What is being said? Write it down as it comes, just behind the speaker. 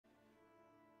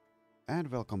And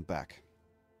welcome back.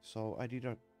 So I did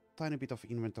a tiny bit of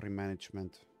inventory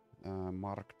management,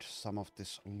 marked some of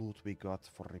this loot we got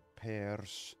for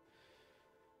repairs.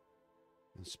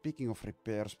 And speaking of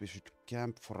repairs, we should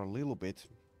camp for a little bit,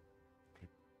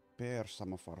 repair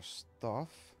some of our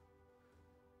stuff.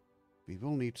 We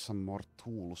will need some more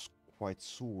tools quite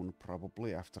soon,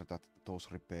 probably after those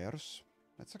repairs.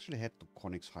 Let's actually head to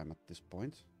Königsheim at this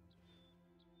point.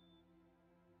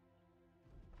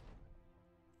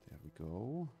 There we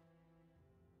go.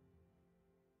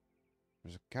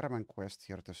 There's a caravan quest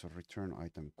here, there's a return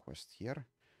item quest here.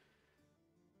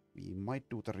 We might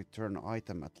do the return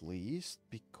item at least,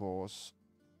 because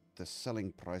the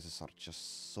selling prices are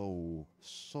just so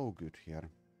good here.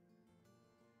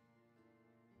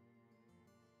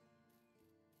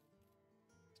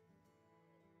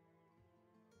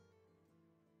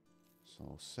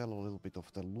 So sell a little bit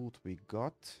of the loot we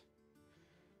got.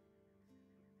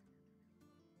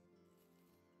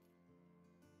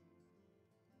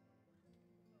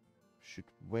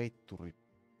 Should wait to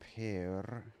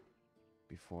repair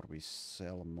before we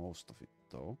sell most of it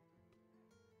though.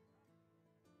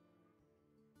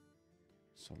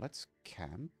 So let's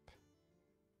camp.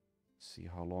 See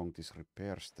how long these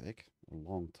repairs take. A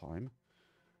long time.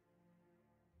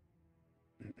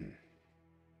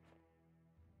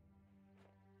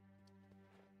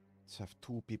 Let's have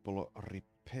 2 people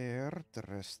repair, the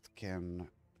rest can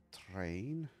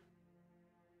train.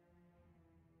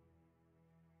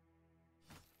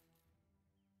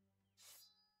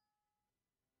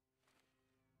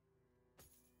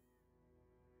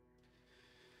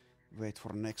 Wait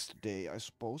for next day, I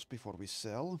suppose, before we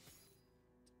sell.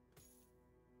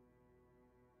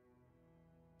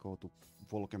 Go to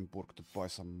Wolkenburg to buy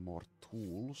some more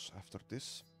tools after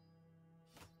this.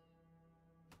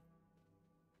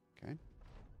 Okay.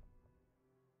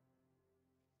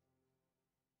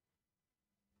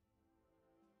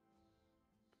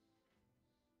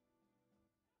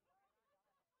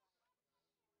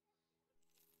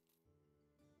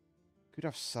 Could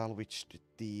have salvaged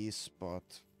these,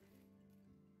 but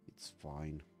it's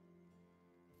fine.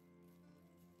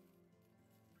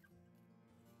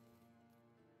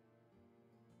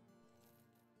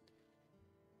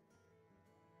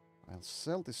 I'll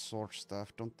sell this sword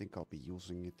staff, don't think I'll be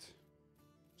using it.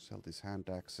 Sell this hand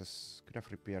axe. Could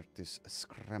have repaired this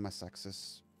Scramas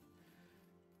axes,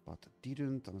 but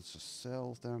didn't. I'll just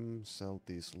sell them. Sell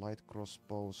these light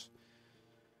crossbows.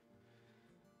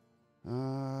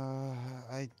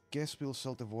 I guess we'll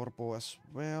sell the warbow as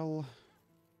well.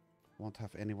 Won't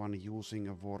have anyone using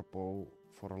a warbow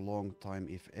for a long time,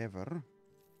 if ever.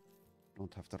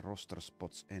 Don't have the roster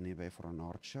spots anyway for an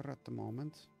archer at the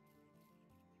moment.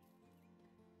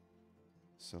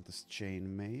 Sell this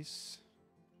chain mace.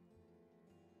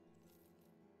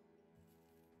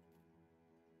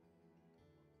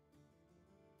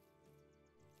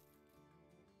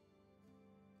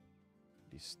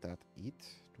 Is that it?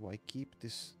 Do I keep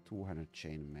this 200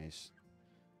 chain mace?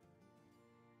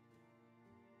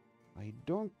 I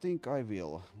don't think I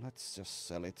will. Let's just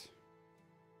sell it.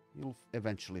 You'll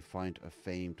eventually find a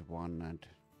famed one and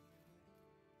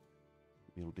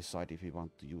we'll decide if we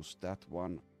want to use that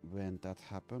one when that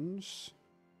happens.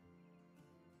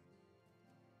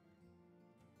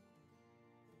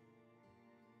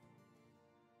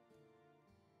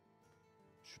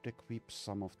 Should equip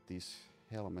some of these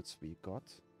helmets we got.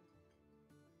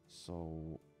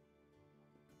 So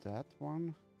that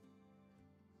one.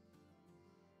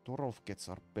 Torolf gets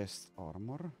our best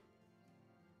armor.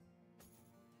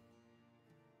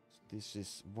 So this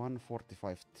is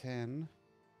 145.10.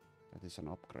 That is an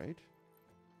upgrade.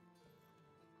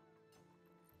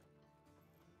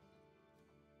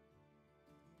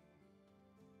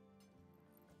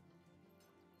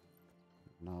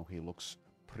 Now he looks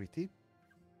pretty.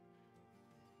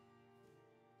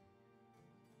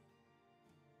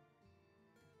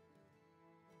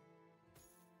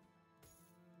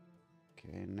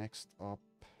 Okay, next up,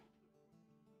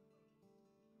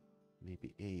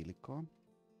 maybe Eilika.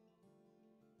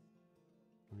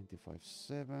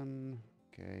 95.7.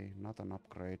 Okay, not an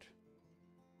upgrade.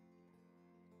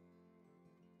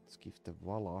 Let's give the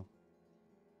Vala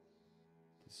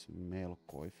this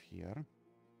Melkoif here.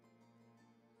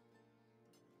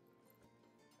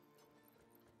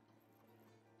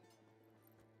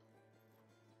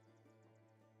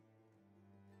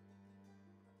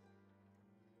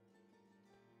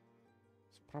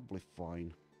 Probably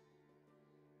fine.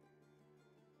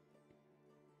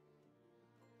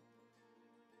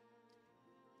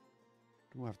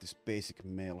 Do I have this basic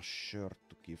mail shirt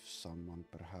to give someone,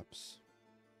 perhaps?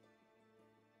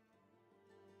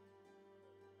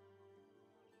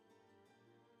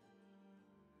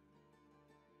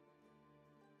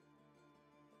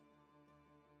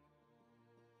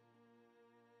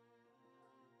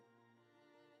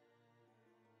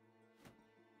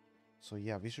 So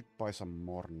yeah, we should buy some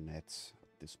more nets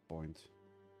at this point.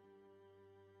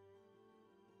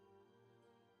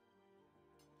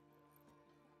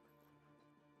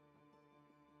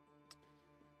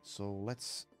 So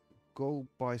let's go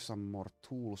buy some more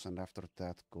tools and after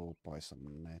that go buy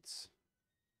some nets.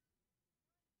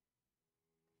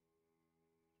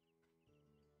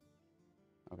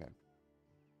 Okay.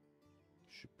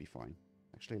 Should be fine.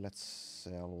 Actually, let's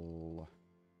sell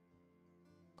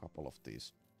a couple of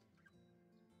these.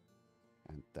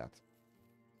 And that.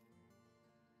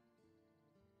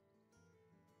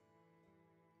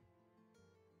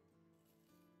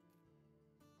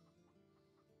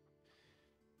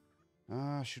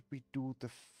 Should we do the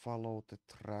follow the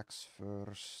tracks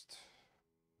first?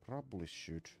 Probably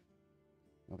should.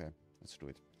 Okay, let's do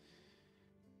it.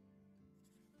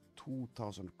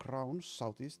 2,000 crowns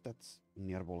southeast, that's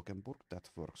near Wolkenburg, that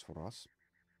works for us.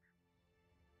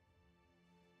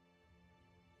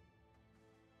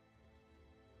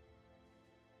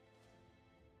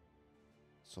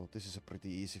 So this is a pretty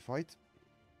easy fight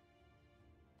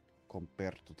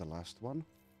compared to the last one.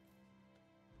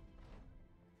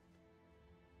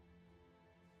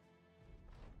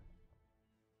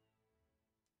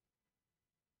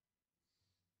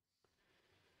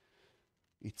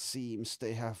 It seems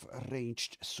they have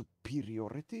ranged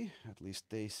superiority, at least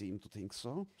they seem to think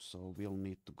so, so we'll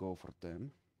need to go for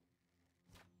them.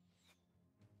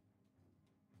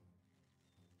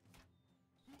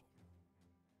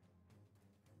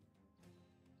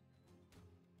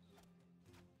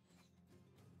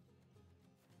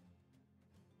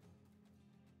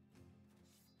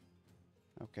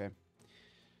 Okay,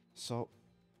 so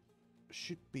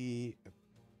should be an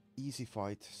easy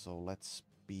fight, so let's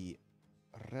be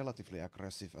relatively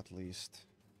aggressive at least.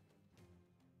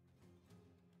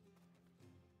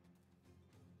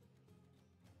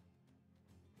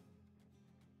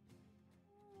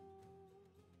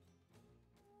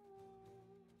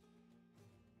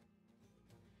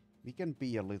 We can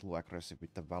be a little aggressive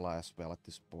with the Vala as well at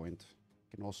this point.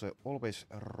 Can also always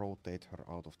rotate her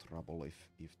out of trouble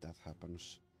if that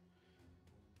happens.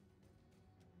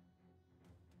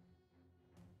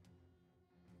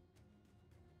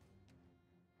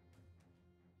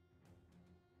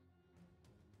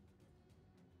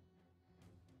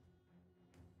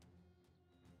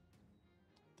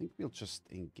 I think we'll just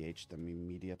engage them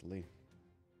immediately.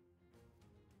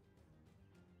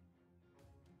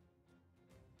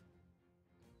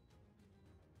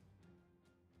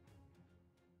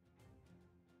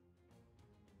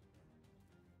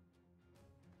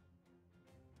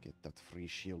 Get that free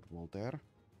shield wall there.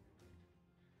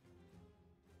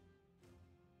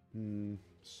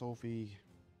 Sophie.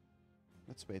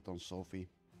 Let's wait on Sophie.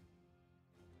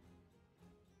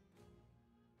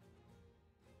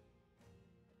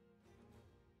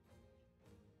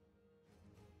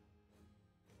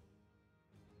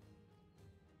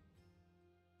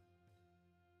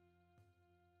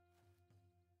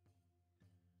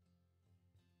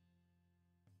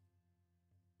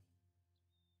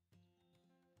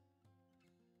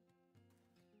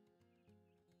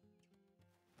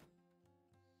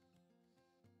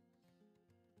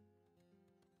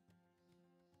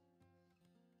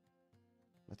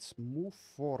 Let's move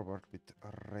forward with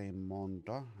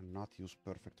Raimonda and not use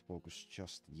perfect focus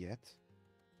just yet.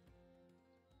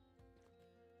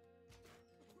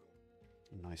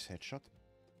 Nice headshot.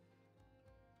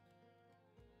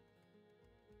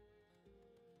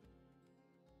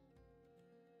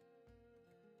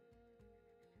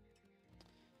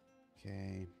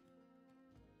 Okay.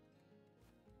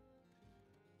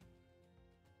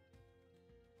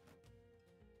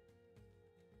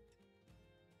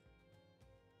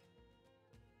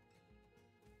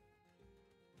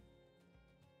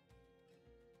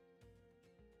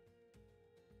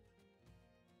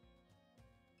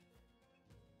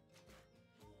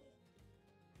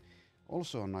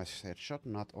 Also a nice headshot,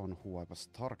 not on who I was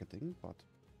targeting, but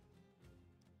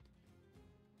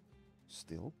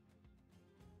still.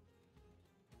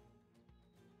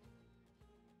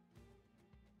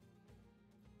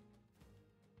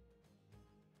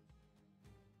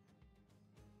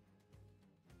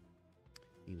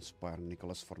 Inspire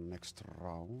Nicholas for next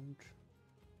round.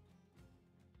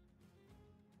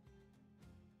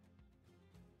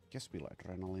 Guess we'll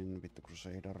adrenaline with the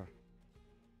Crusader.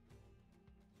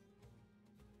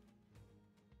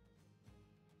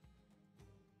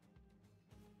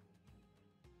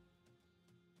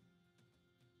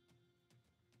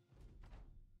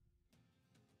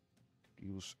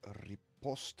 Use a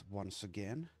riposte once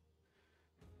again.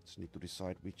 Just need to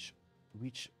decide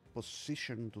which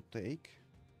position to take.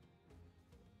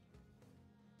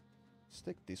 Let's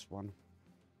take this one.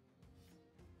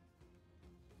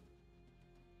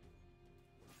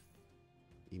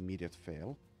 Immediate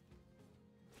fail.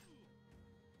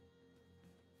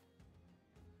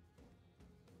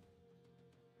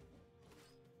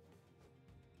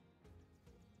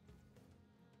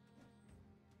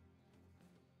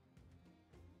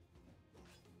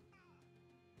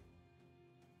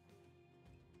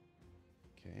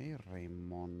 Okay,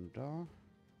 Raimonda.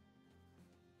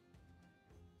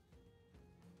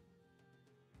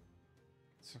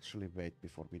 Let's actually wait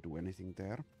before we do anything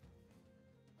there.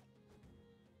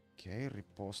 Okay,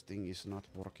 riposting is not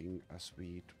working as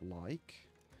we'd like.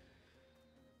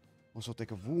 Also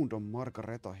take a wound on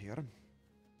Margareta here.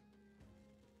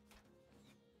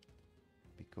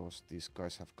 Because these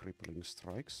guys have crippling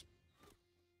strikes.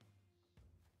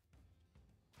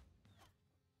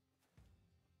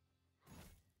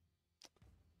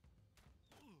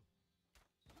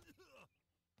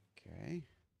 Okay.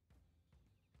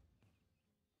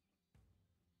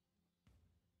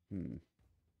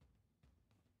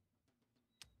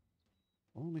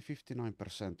 Only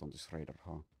 59% on this raider,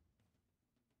 huh?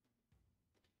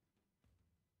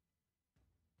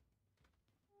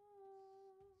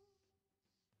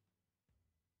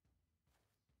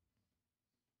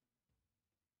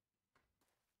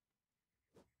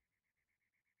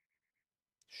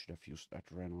 Should have used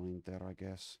adrenaline there, I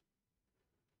guess.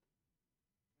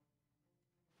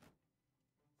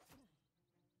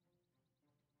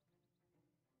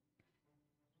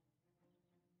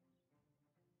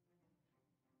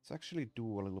 Let's actually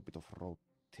do a little bit of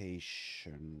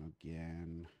rotation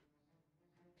again.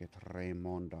 Get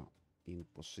Raimonda in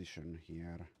position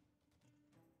here.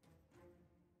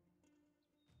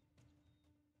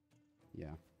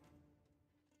 Yeah.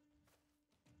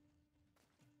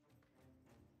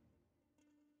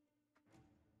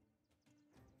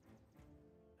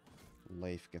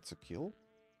 Leif gets a kill.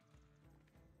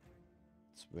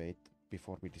 Let's wait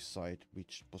before we decide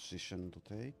which position to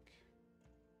take.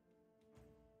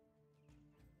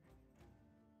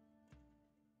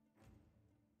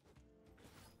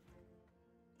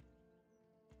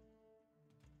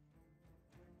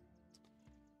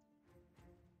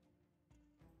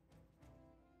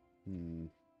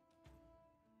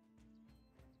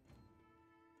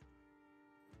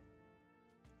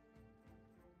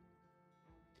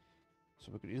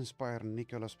 So we could inspire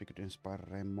Nicholas, we could inspire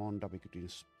Raimonda, we could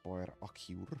inspire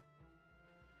Akyur.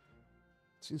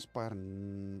 Let's inspire...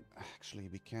 Actually,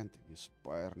 we can't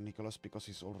inspire Nicholas because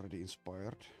he's already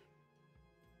inspired.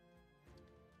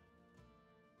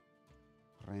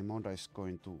 Raimonda is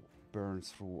going to burn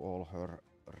through all her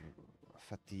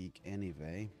fatigue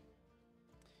anyway.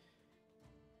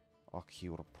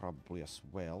 Akyur probably as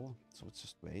well, so let's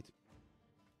just wait.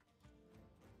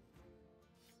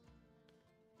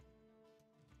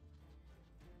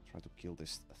 Try to kill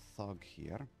this thug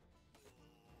here.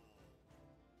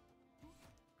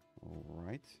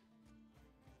 Alright.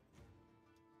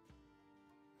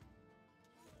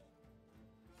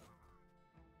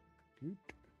 Good.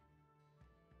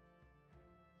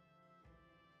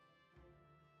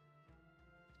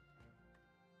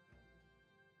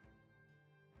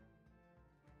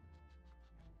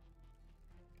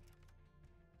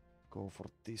 Go for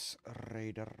this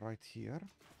raider right here.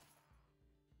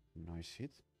 Nice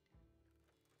hit.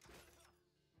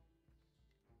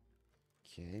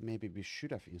 Okay, maybe we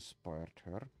should have inspired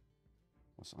her.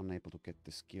 Was unable to get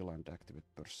the skill and activate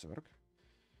Berserk.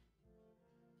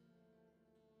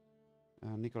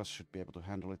 Nicholas should be able to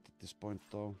handle it at this point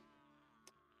though.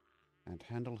 And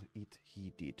handle it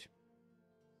he did.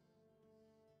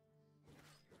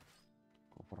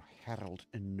 Go for Harold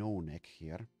No-Neck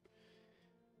here.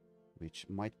 Which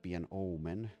might be an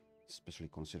omen, especially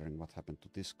considering what happened to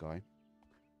this guy.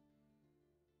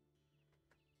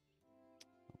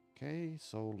 Okay,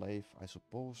 so Leif, I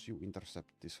suppose you intercept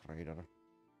this raider.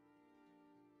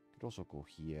 Could also go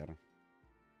here.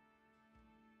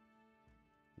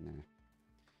 Nah.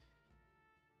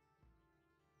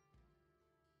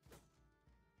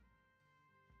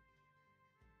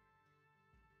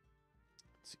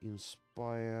 Let's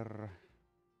inspire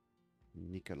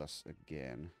Nicholas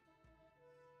again.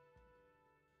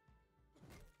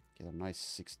 Get a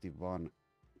nice 61%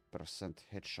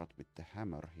 headshot with the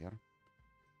hammer here.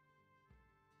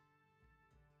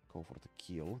 Go for the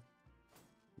kill.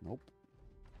 Nope.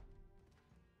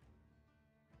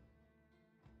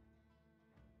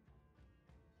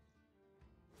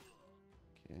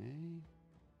 Okay.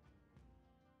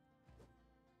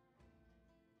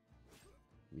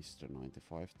 Mr.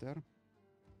 95 there.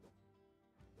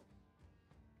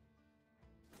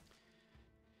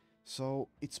 So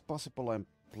it's possible I'm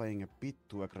playing a bit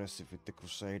too aggressive with the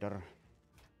Crusader.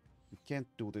 We can't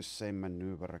do this same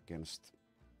maneuver against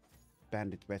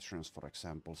Bandit Veterans, for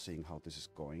example, seeing how this is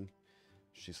going.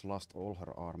 She's lost all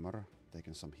her armor,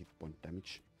 taken some hit point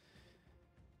damage.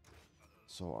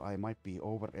 So I might be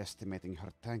overestimating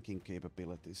her tanking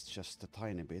capabilities just a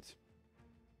tiny bit.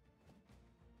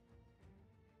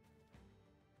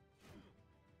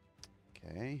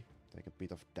 Okay, take a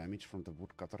bit of damage from the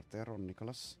woodcutter there on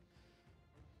Nicholas.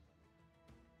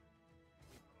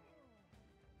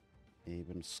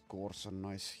 Even scores a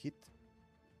nice hit.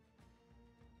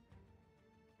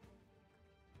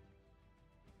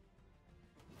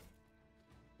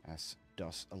 As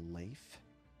does a Leif.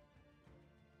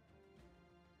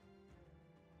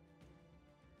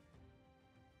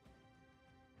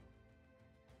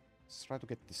 Let's try to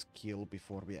get this kill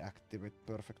before we activate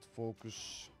perfect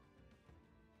focus.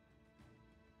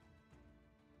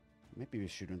 Maybe we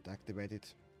shouldn't activate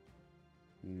it.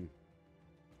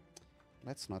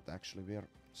 Let's not actually. We're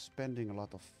spending a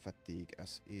lot of fatigue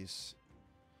as is.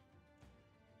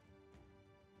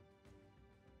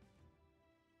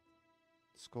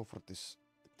 Let's go for this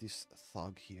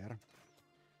thug here.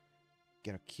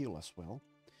 Get a kill as well.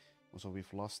 Also,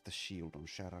 we've lost the shield on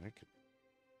Shararik.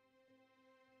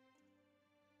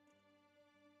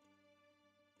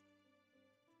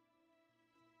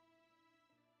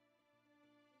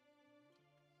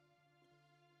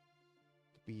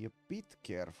 Be a bit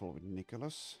careful with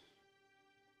Nicholas.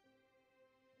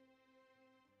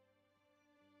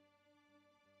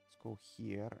 Let's go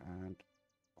here and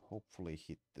hopefully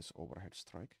hit this overhead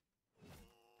strike.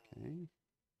 Okay.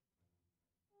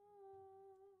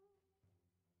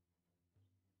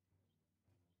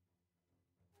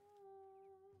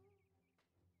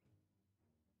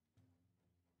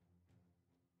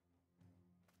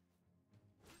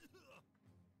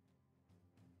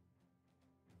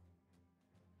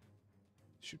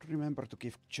 Should remember to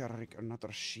give Charrick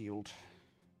another shield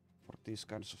for these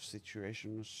kinds of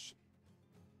situations.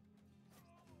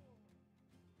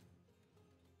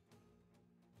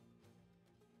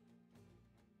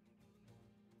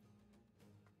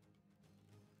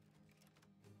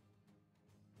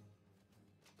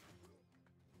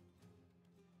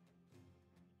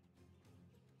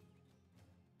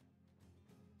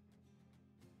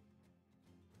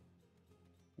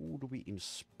 Who do we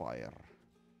inspire?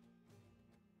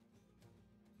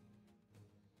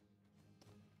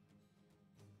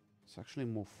 Let's actually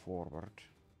move forward.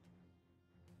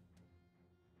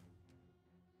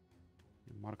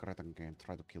 Margaret again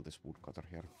try to kill this woodcutter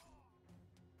here.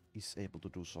 Is able to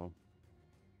do so.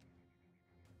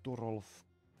 Torolf,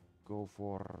 go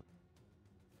for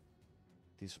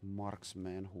these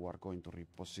marksmen who are going to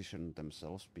reposition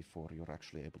themselves before you're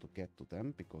actually able to get to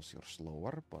them because you're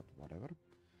slower, but whatever.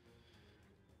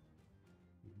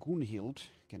 Gunhild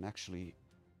can actually...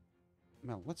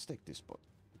 Well, let's take this spot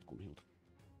with Gunhild.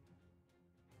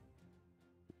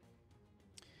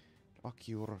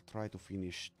 Akyur, try to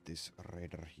finish this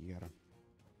raider here.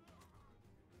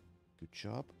 Good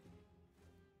job.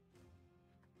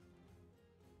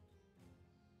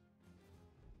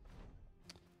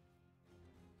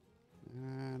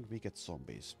 And we get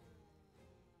zombies.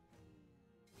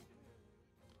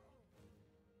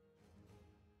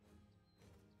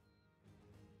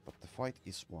 But the fight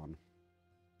is won.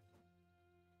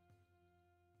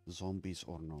 Zombies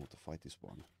or no, the fight is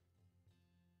won.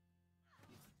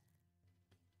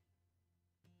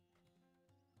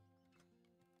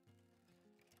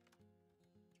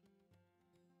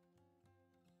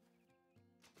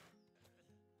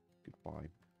 Goodbye.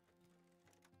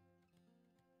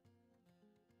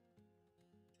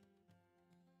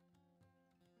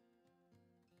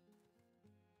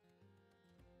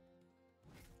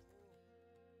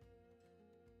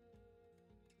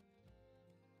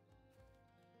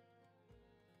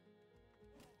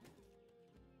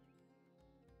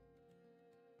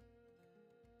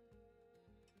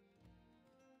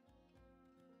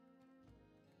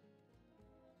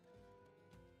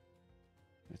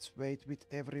 Let's wait with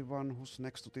everyone who's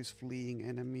next to these fleeing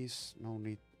enemies.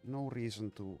 No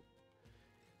reason to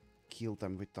kill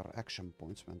them with our action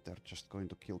points when they're just going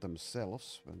to kill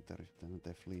themselves when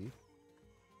they flee.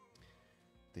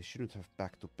 They shouldn't have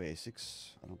back to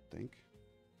basics, I don't think.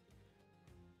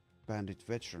 Bandit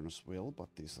veterans will, but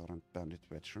these aren't bandit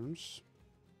veterans.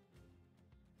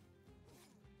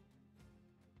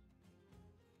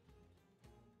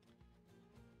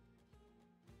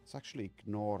 Let's actually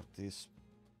ignore this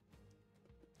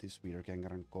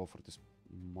Weirganger and go for this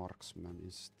marksman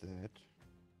instead.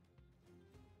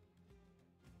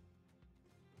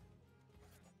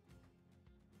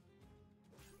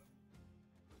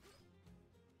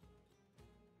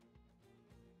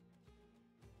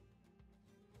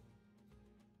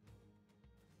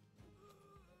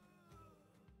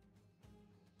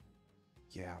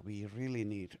 Yeah, we really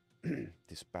need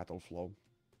this battle flow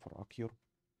for Akyur.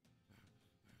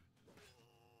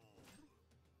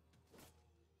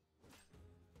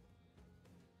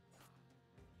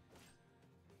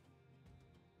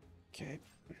 Okay.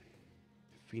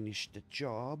 Finish the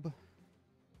job.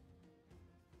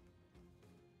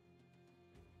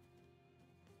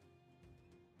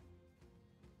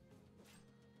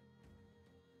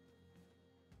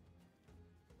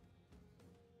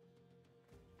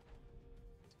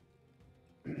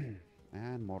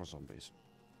 And more zombies.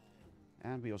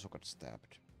 And we also got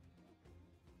stabbed.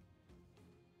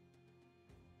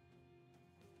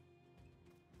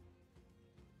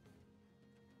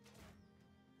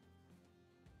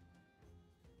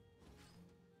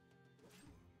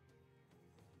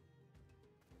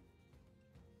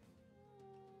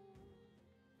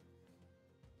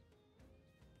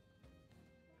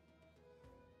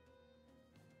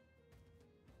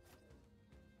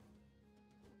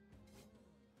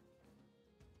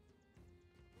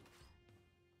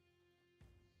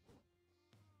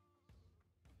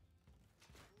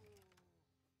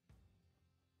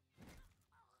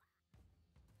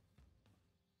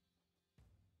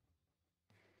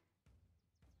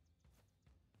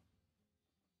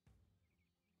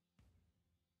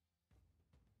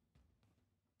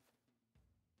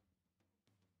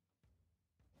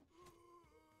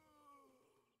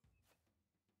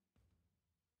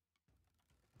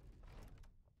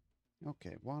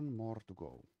 Okay, one more to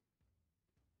go.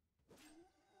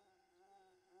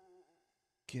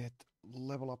 Get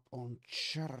level up on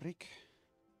Charik.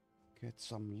 Get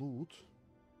some loot.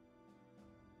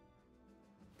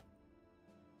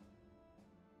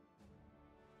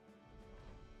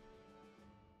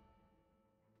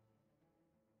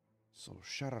 So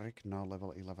Sharik now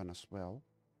level 11 as well.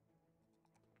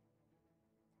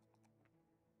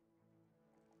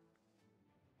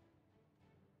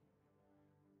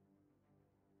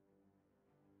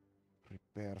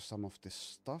 Repair some of this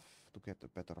stuff to get a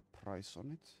better price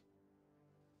on it.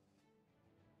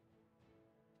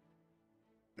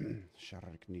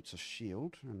 Sharik needs a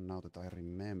shield, and now that I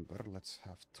remember, let's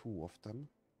have 2 of them.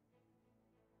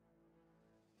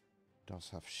 Does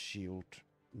have shield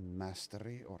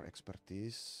mastery or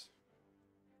expertise.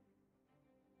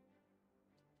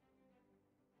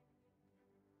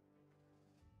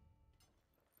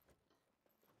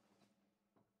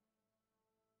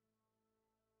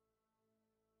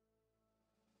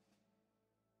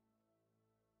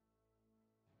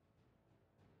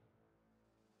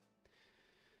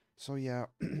 So yeah,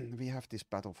 we have these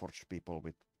Battleforged people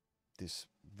with this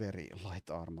very light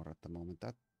armor at the moment.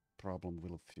 That problem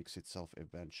will fix itself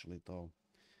eventually, though.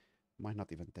 Might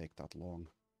not even take that long.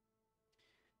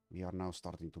 We are now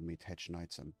starting to meet hedge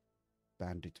knights and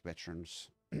bandit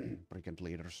veterans, brigand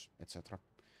leaders, etc.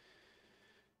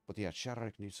 But yeah,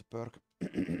 Sharik needs a perk.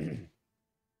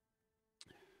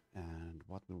 And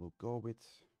what we will go with?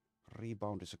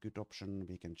 Rebound is a good option.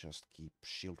 We can just keep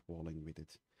shield walling with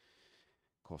it.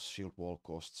 Cause shield wall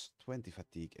costs 20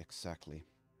 fatigue exactly.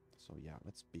 So yeah,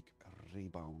 let's pick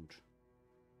rebound.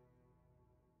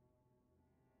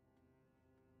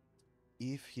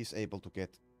 If he's able to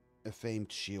get a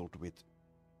famed shield with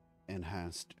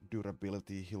enhanced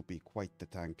durability, he'll be quite the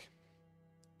tank,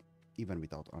 even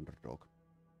without underdog.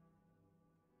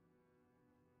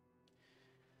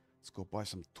 Let's go buy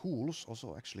some tools.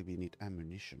 Also, actually, we need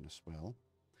ammunition as well.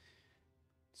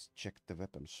 Let's check the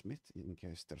weaponsmith in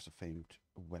case there's a famed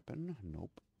weapon.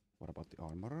 Nope. What about the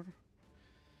armorer?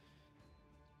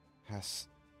 Has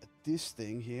this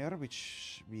thing here,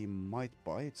 which we might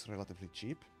buy. It's relatively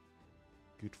cheap.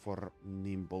 Good for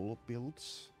nimble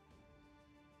builds.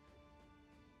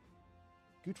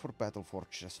 Good for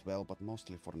Battleforge as well, but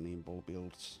mostly for nimble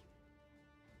builds.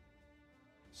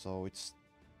 So it's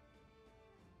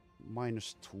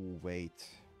 -2 weight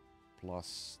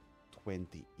plus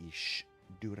 20-ish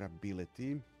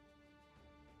durability.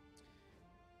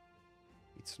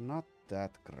 It's not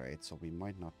that great, so we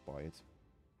might not buy it.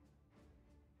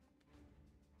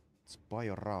 Let's buy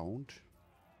a round.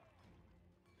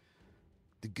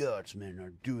 The guardsmen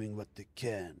are doing what they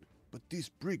can, but these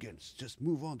brigands just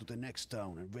move on to the next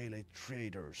town and waylay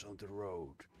traders on the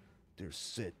road. They're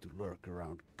set to lurk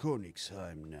around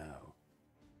Königsheim now.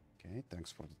 Okay,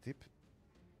 thanks for the tip.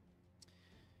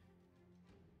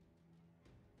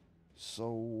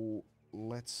 So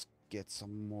let's get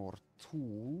some more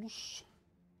tools.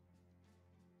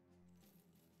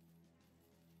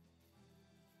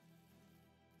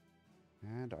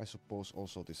 And I suppose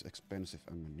also this expensive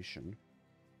ammunition.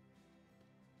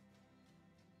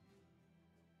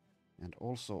 And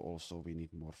also we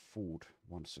need more food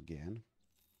once again.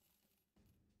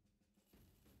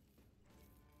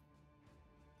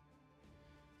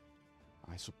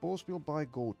 I suppose we'll buy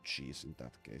goat cheese in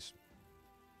that case.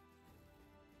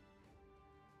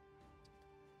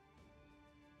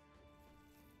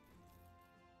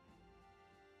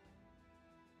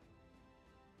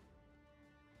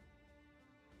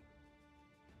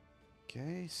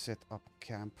 Okay, set up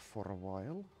camp for a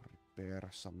while, repair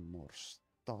some more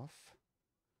stuff.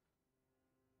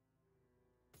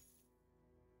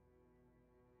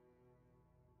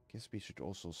 Guess we should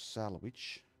also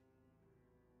salvage.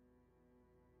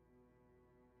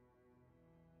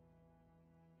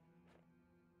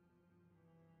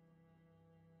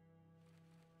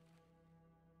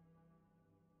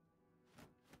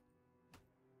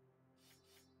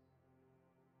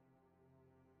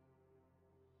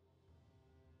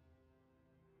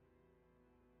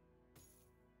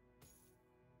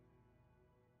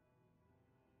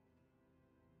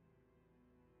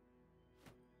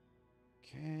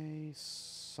 Okay,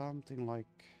 something like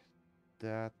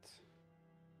that.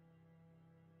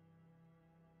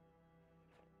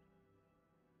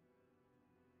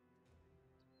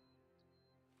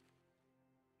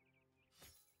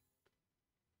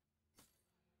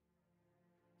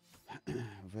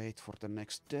 Wait for the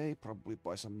next day, probably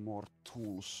buy some more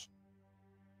tools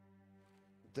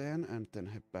then, and then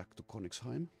head back to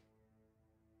Königsheim.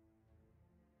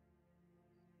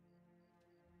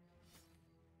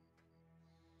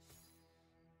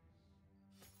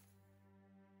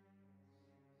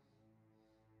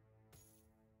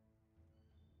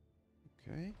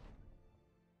 Okay.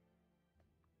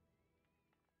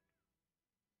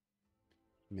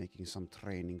 Making some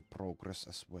training progress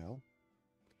as well.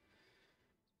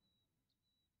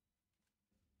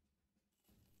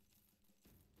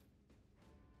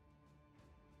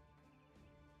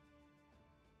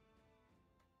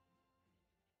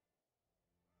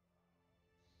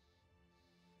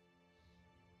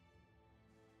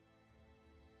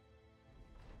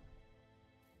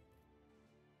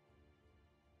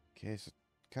 Okay, so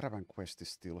caravan quest is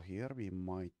still here. We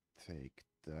might take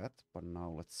that, but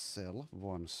now let's sell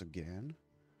once again.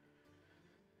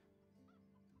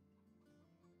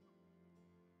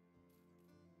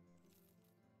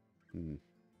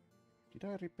 Did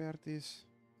I repair these?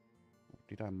 Or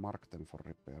did I mark them for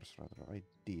repairs? Rather, I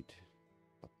did,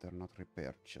 but they're not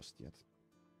repaired just yet.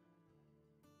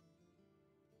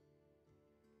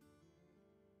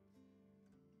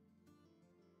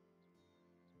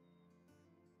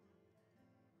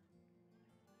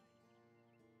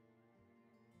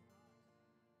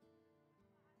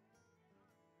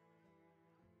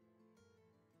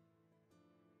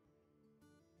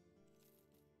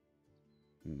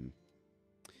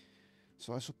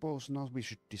 So I suppose now we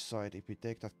should decide if we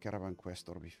take that caravan quest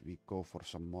or if we go for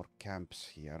some more camps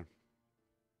here.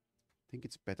 I think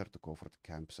it's better to go for the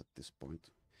camps at this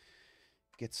point.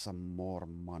 Get some more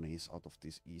monies out of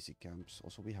these easy camps.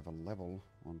 Also, we have a level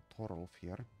on Thorolf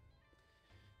here.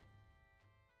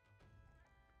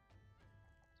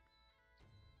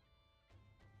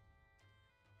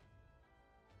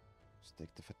 Let's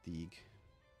take the fatigue.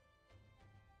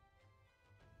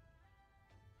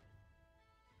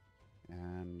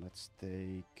 And let's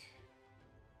take...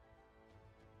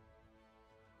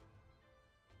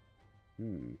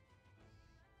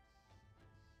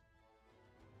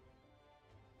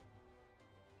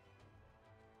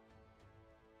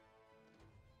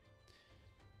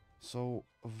 So,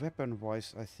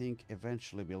 weapon-wise, I think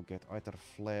eventually we'll get either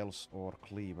flails or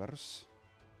cleavers.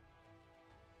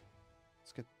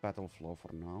 Let's get battle flow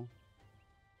for now.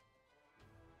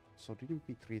 So didn't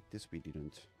we treat this? We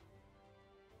didn't.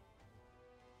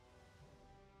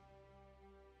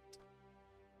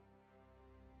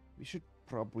 We should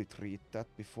probably treat that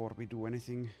before we do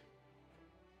anything.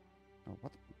 Oh,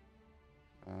 what?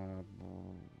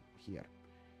 Here.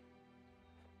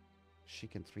 She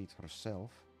can treat herself.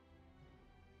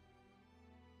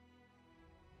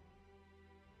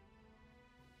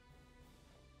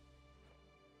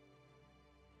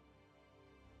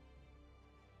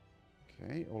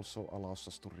 Okay, also allows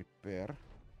us to repair.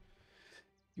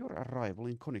 Your arrival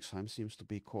in Königsheim seems to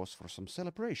be cause for some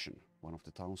celebration. One of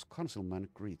the town's councilmen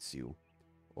greets you,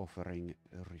 offering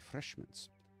refreshments.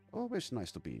 Always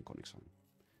nice to be in Königsheim.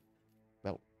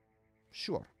 Well,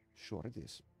 sure it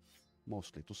is.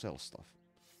 Mostly to sell stuff.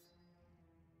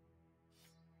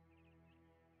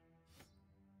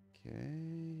 Okay,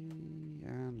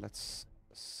 and let's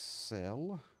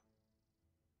sell.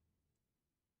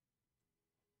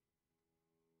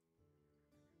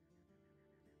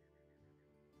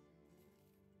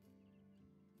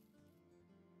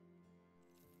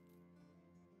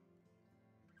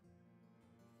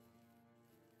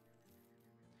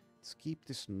 Let's keep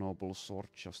this noble sword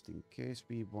just in case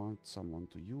we want someone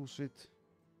to use it.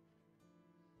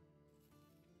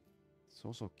 Let's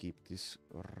also keep this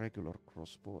regular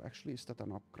crossbow. Actually, is that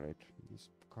an upgrade? It's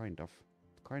kind of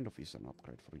is an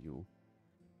upgrade for you.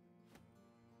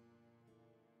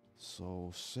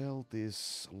 So sell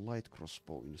this light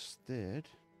crossbow instead.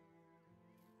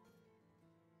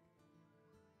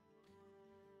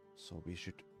 So we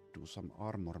should do some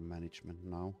armor management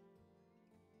now.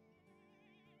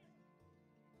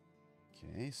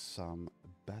 Okay, some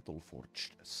battle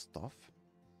forged stuff.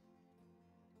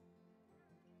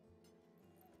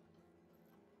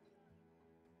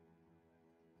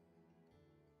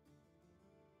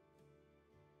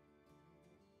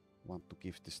 Want to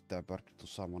give this tabard to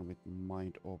someone with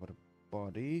mind over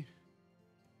body.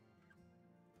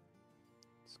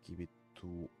 Let's give it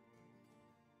to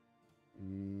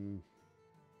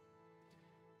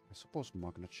I suppose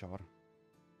Magnachar.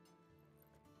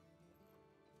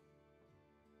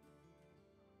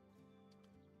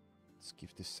 Let's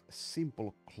give this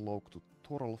simple cloak to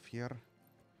Thorolfir.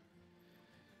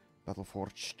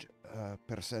 Battleforged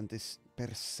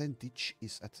percentage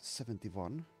is at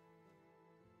 71.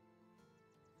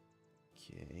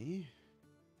 Okay.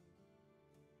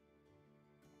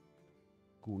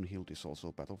 Gunhild is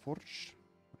also Battleforged.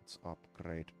 Let's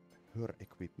upgrade her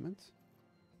equipment.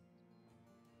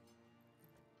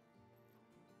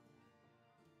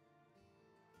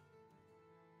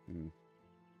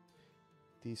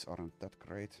 These aren't that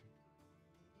great.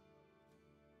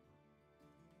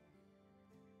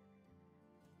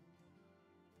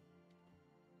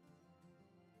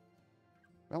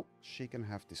 Well, she can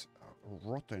have this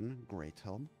rotten great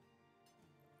helm.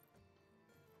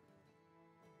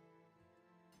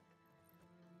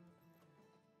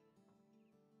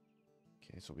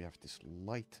 Okay, so we have this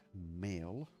light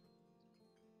mail.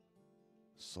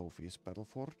 Sophie's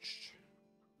Battleforged.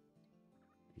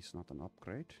 Is not an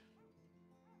upgrade.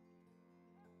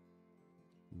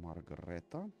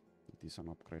 Margareta. It is an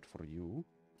upgrade for you.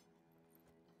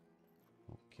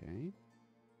 Okay.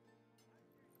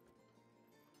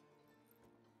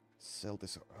 Sell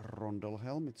this Rondel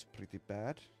helm. It's pretty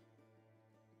bad.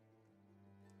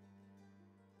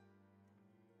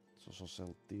 Let's also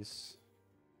sell this.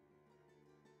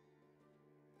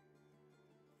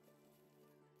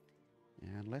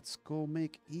 And let's go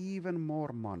make even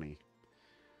more money.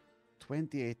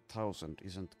 28,000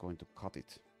 isn't going to cut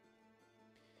it.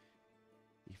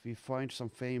 If we find some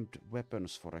famed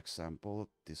weapons, for example,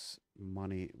 this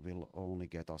money will only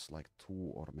get us like 2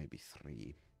 or maybe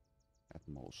 3 at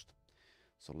most.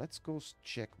 So let's go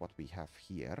check what we have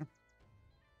here.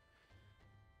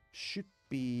 Should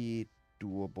be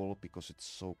doable because it's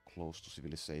so close to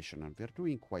civilization and we're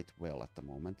doing quite well at the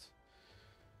moment.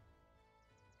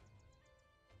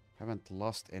 Haven't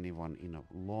lost anyone in a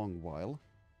long while.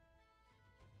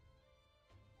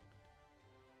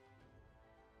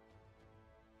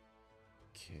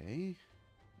 Okay.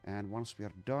 And once we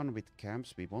are done with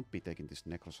camps, we won't be taking this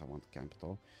Necrosavant camp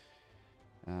though.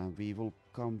 We will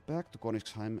come back to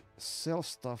Königsheim, sell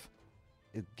stuff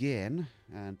again,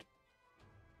 and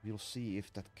we'll see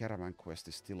if that caravan quest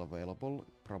is still available.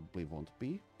 Probably won't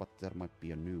be, but there might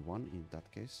be a new one in that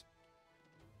case.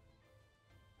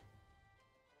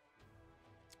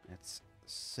 Let's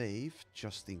save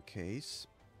just in case.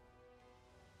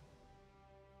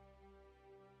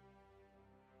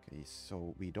 Okay,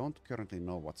 so we don't currently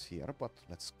know what's here, but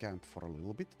let's camp for a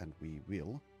little bit and we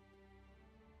will.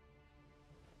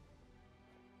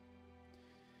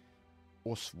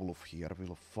 Oswulf here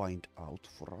will find out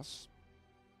for us.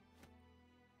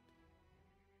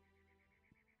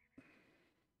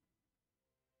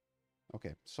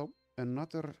 Okay, so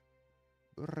another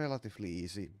relatively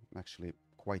easy, actually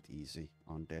quite easy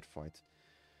undead fight.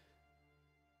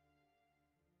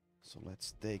 So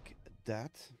let's take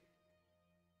that.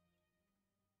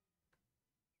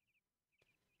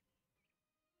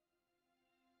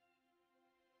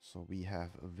 So we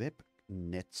have web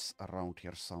nets around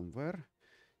here somewhere.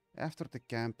 After the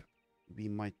camp, we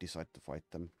might decide to fight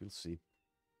them. We'll see.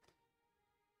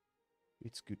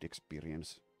 It's good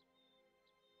experience.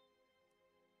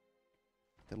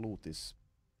 The loot is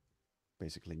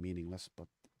basically meaningless, but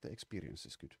the experience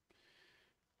is good.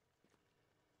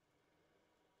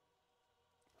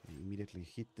 We immediately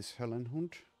hit this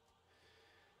Höllenhund.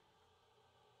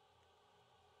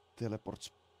 Teleports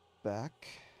back.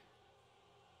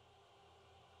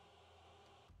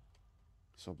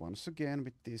 So once again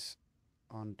with these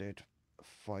undead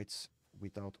fights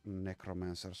without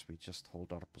necromancers, we just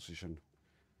hold our position.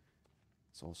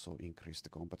 Let's also increase the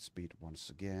combat speed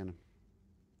once again.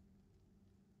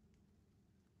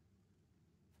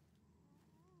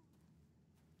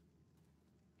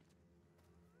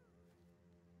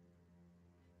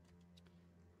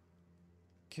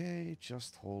 Okay,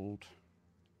 just hold.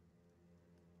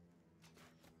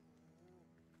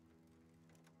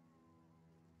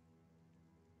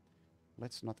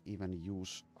 Let's not even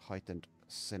use heightened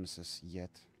senses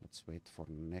yet. Let's wait for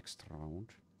next round.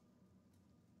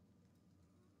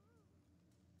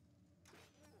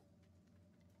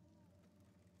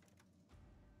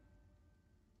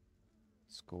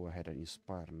 Let's go ahead and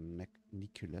inspire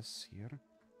Nicholas here.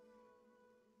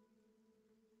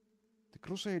 The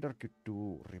Crusader could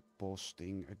do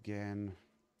riposting again.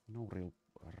 No real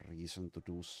reason to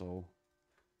do so.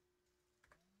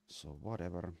 So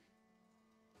whatever.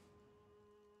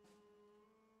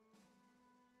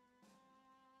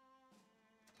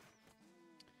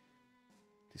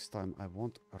 This time I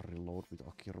won't reload with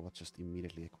Akiro, I'll just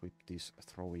immediately equip these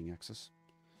throwing axes.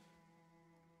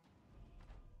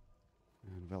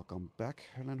 And welcome back,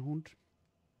 Helenhund.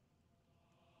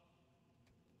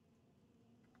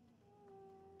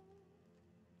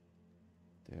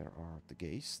 There are the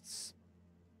ghasts.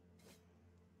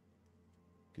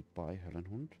 Goodbye,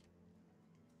 Helenhund.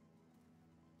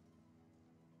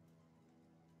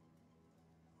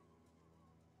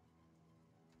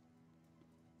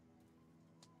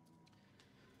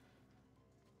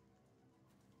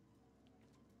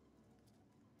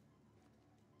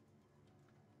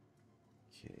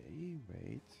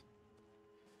 Okay,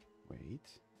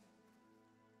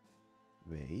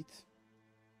 wait.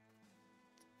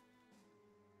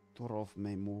 Torov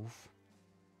may move.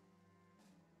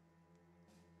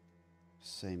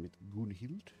 Same with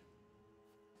Gunhild.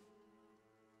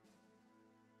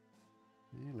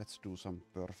 Okay, let's do some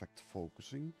perfect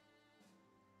focusing.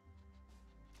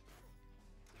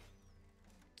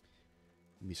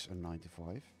 Miss a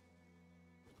 95.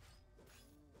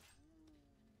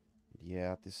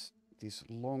 Yeah, these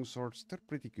long swords, they're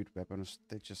pretty good weapons.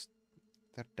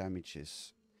 Their damage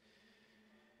is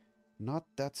not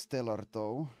that stellar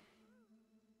though.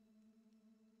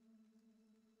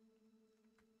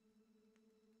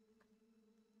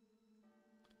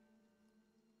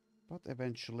 But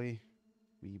eventually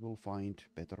we will find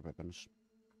better weapons.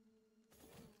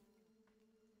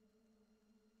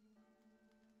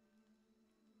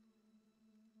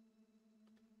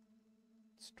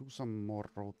 Let's do some more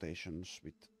rotations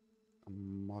with a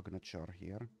Magnachar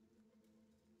here.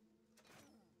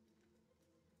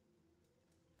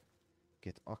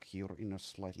 Get Akir in a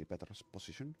slightly better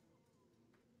position.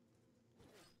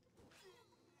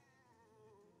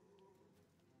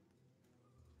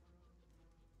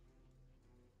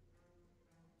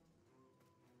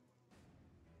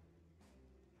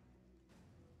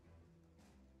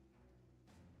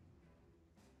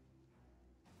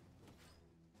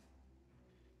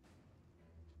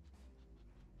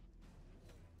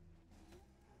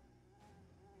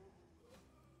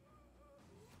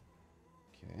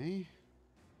 Okay.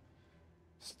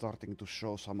 Starting to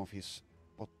show some of his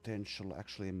potential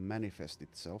actually manifest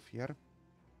itself here.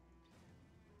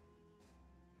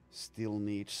 Still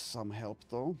needs some help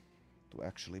though to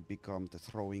actually become the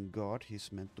throwing god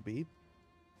he's meant to be.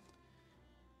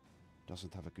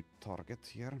 Doesn't have a good target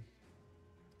here.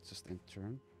 Just end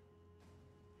turn.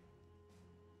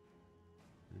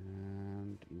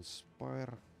 And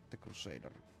inspire the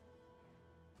Crusader.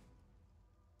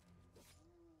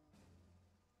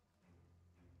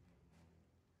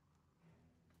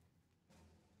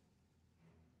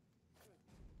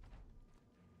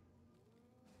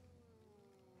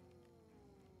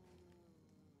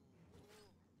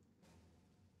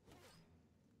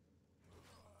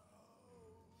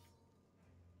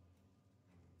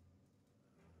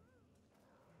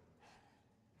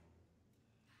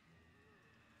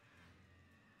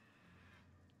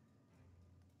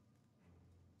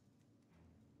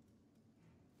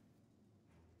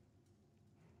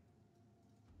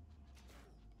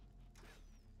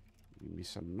 We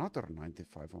miss another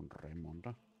 95 on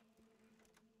Raimonda.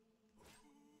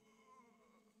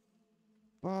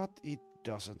 But it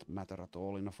doesn't matter at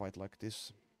all in a fight like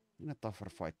this. In a tougher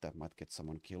fight that might get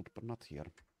someone killed, but not here.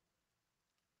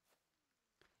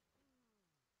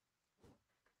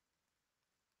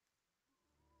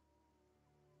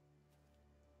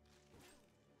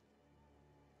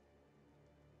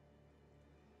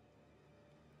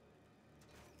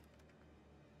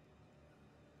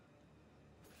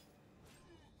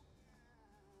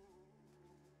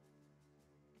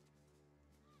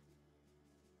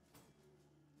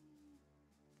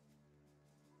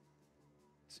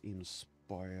 Let's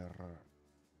inspire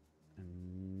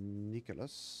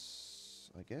Nicholas,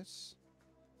 I guess.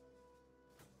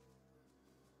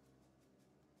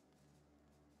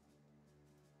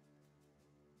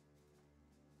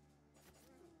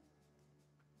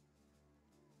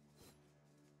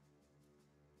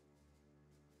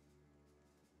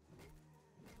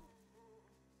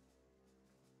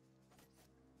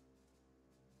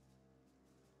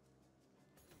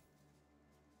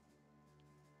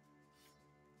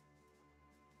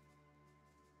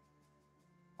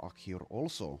 Akhir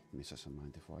also misses a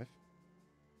 95.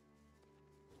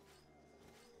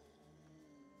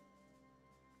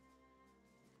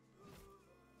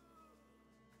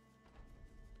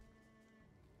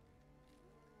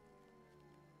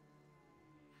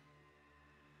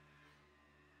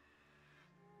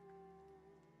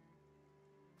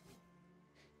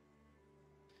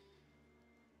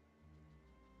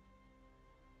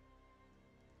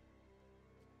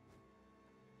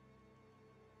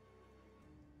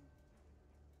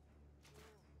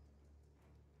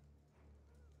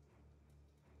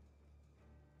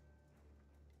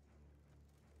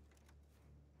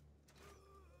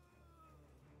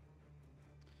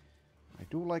 I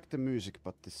do like the music,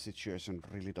 but this situation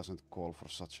really doesn't call for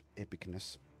such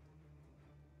epicness.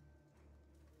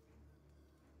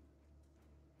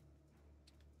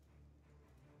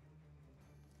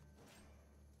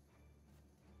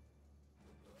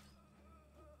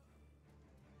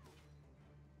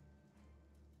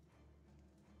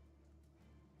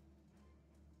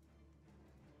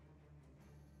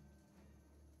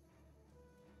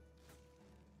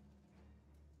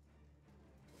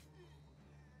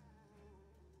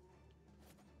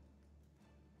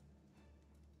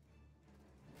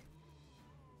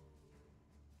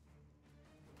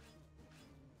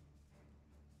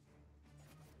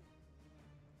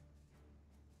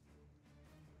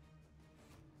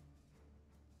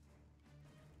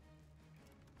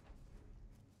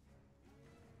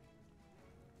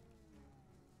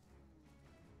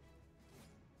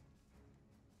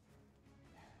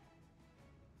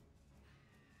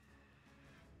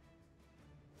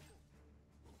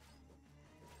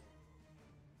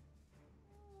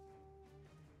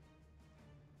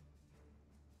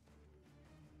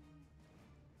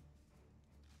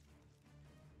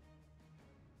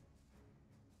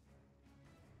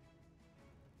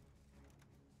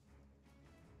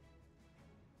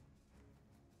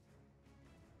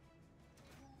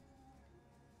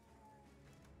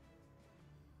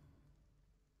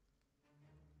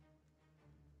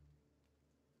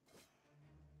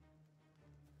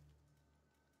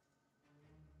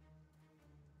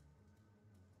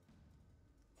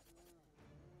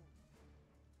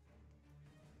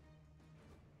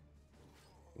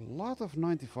 A lot of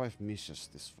 95 misses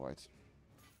this fight.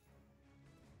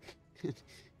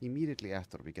 Immediately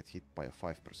after we get hit by a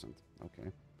 5%.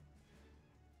 Okay.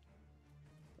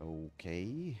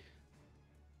 Okay.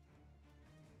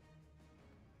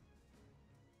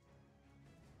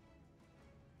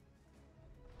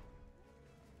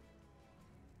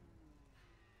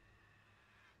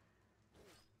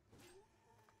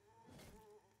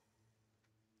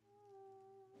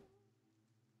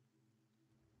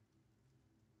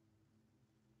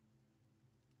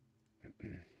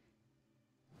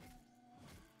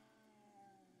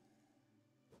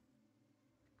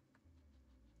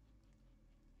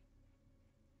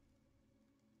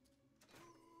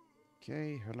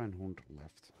 Okay, Höllenhund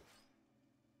left.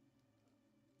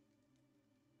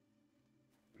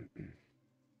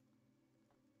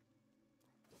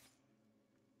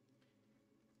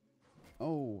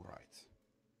 Oh, right.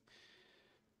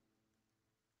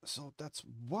 So that's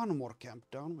one more camp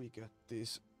down. We get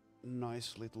these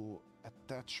nice little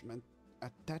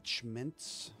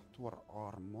attachments to our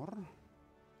armor.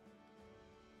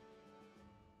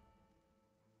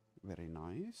 Very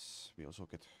nice. We also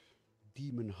get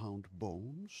Demon Hound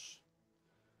bones.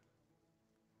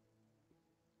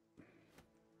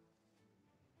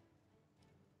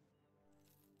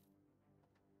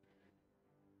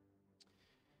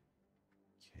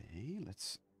 Okay,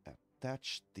 let's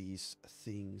attach these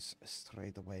things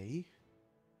straight away.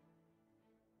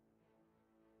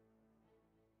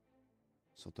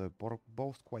 So they're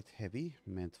both quite heavy,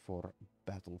 meant for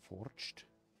battle forged.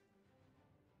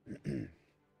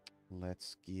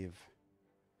 Let's give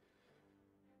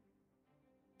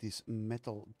these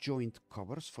metal joint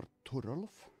covers for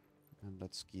Turulf. And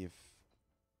let's give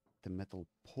the metal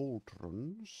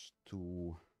pauldrons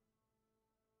to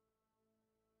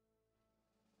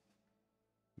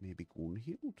maybe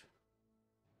Gunhild?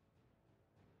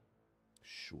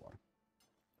 Sure.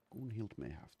 Gunhild may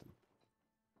have them.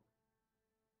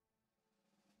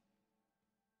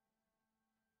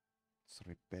 Let's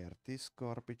repair this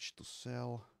garbage to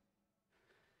sell.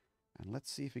 And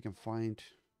let's see if we can find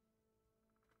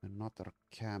another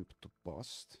camp to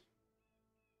bust.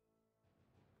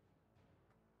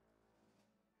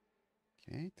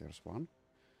 Okay, there's one.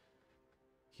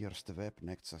 Here's the web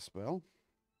next as well.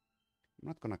 I'm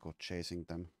not gonna go chasing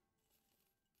them.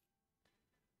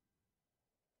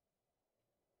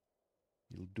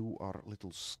 We'll do our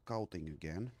little scouting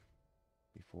again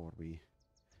before we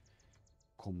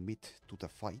commit to the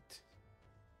fight.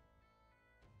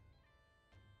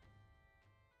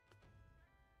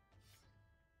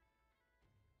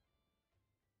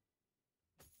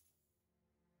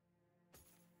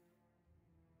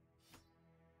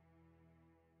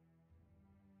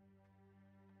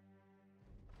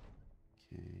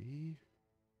 Okay.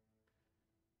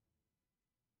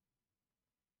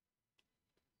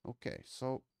 Okay,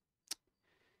 so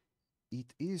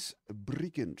it is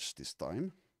brigands this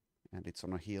time, and it's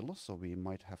on a hill, so we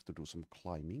might have to do some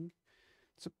climbing.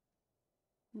 It's a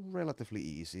relatively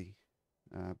easy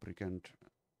brigand.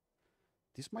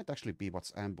 This might actually be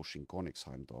what's ambushing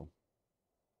Königsheim, though.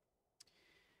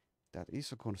 That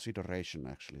is a consideration,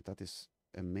 actually. That is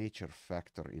a major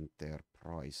factor in their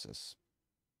prices.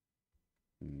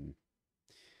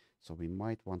 So we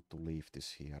might want to leave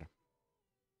this here.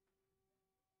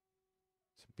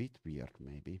 It's a bit weird,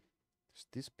 maybe. There's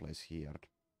this place here.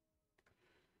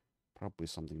 Probably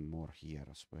something more here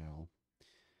as well.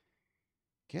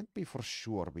 Can't be for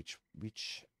sure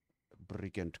which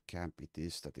brigand camp it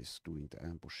is that is doing the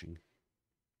ambushing.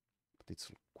 But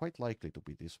it's quite likely to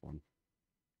be this one.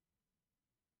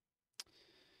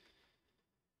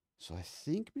 So I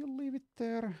think we'll leave it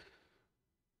there.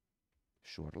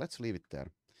 Sure, let's leave it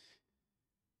there.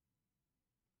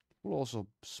 We'll also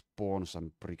spawn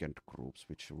some brigand groups,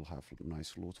 which will have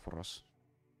nice loot for us.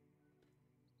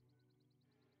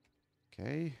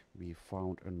 Okay, we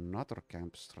found another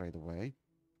camp straight away.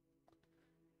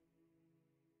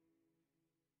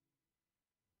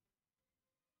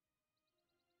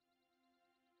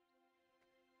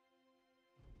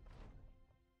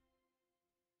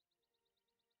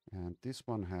 And this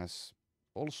one has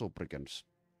also brigands.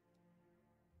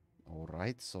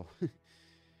 Alright, so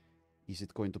is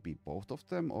it going to be both of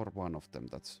them or one of them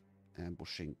that's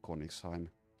ambushing Königsheim?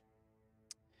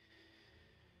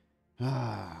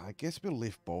 I guess we'll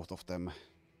leave both of them.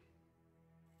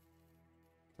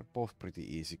 They're both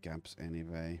pretty easy camps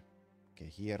anyway.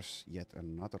 Okay, here's yet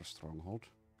another stronghold.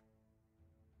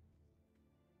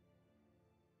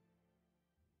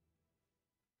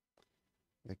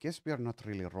 I guess we are not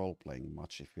really role-playing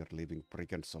much if we are leaving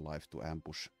brigands alive to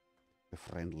ambush a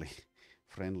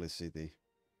friendly city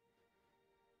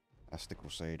as the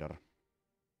Crusader.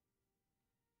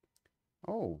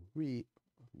 Oh,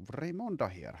 Raimonda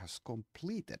here has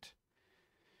completed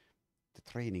the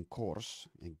training course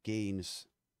and gains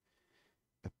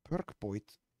a perk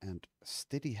point and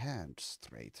steady hand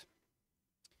trait.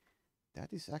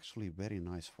 That is actually very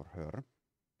nice for her.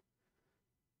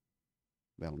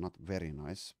 Well, not very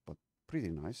nice, but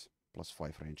pretty nice.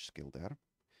 +5 range skill there.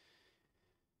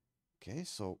 Okay,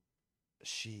 so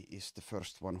she is the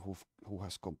first one who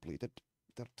has completed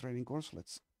their training course.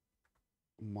 Let's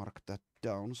mark that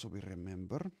down so we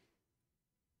remember.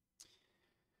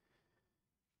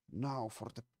 Now for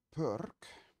the perk.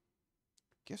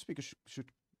 Guess we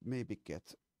should maybe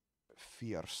get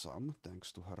fearsome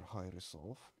thanks to her high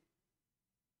resolve.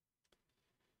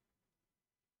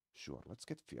 Sure, let's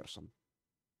get fearsome.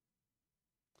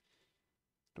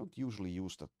 Don't usually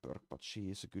use that perk, but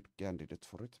she is a good candidate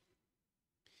for it.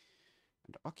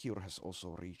 And Akir has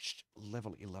also reached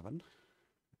level 11.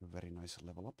 A very nice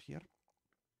level up here.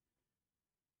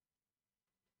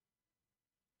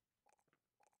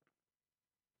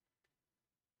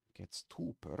 Gets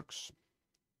 2 perks.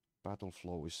 Battle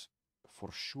Flow is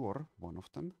for sure one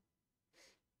of them.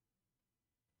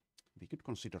 We could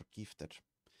consider Gifted.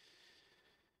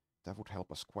 That would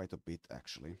help us quite a bit,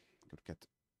 actually. Could get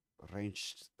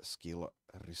ranged skill,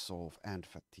 resolve, and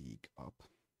fatigue up.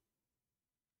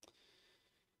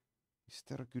 Is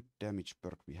there a good damage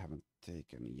perk we haven't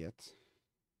taken yet?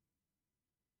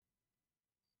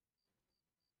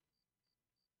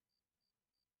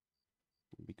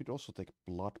 We could also take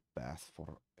Bloodbath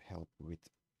for help with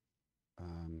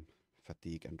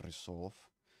fatigue and resolve.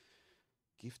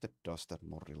 Gifted does that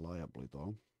more reliably,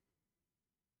 though.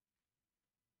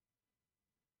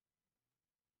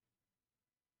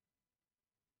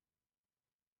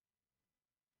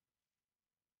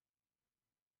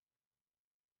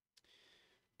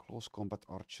 Close Combat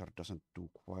Archer doesn't do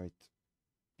quite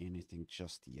anything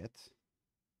just yet.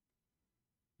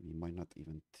 We might not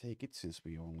even take it since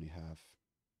we only have...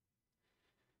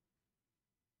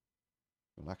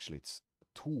 Well, actually it's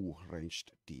 2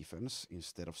 ranged defense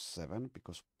instead of 7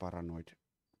 because Paranoid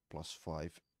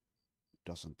 +5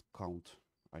 doesn't count,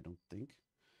 I don't think.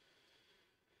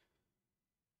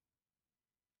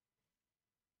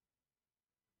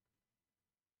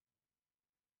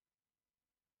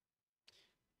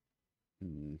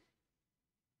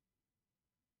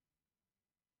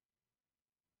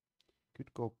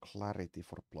 Could go Clarity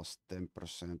for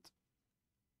 +10%.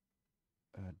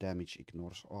 damage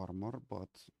ignores armor, but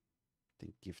I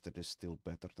think gifted is still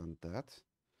better than that.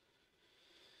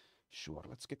 Sure,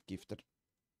 let's get gifted.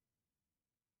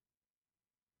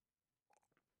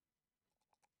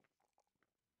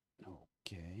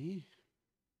 Okay.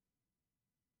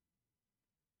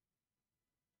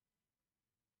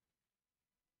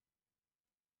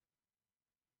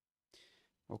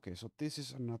 Okay, so this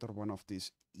is another one of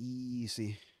these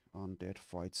easy undead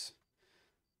fights.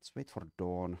 Let's wait for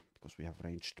dawn, because we have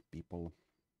ranged people.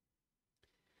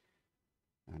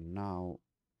 And now,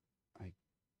 I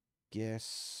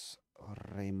guess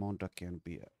Raimonda can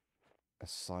be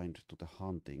assigned to the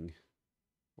hunting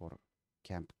or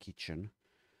camp kitchen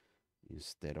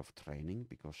instead of training,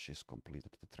 because she's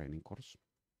completed the training course.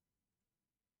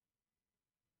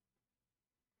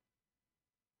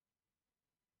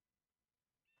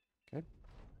 Okay.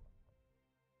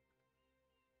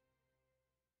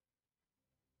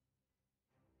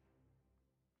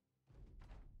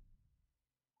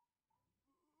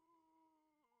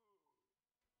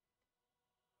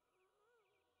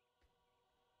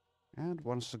 And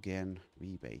once again,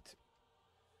 we wait.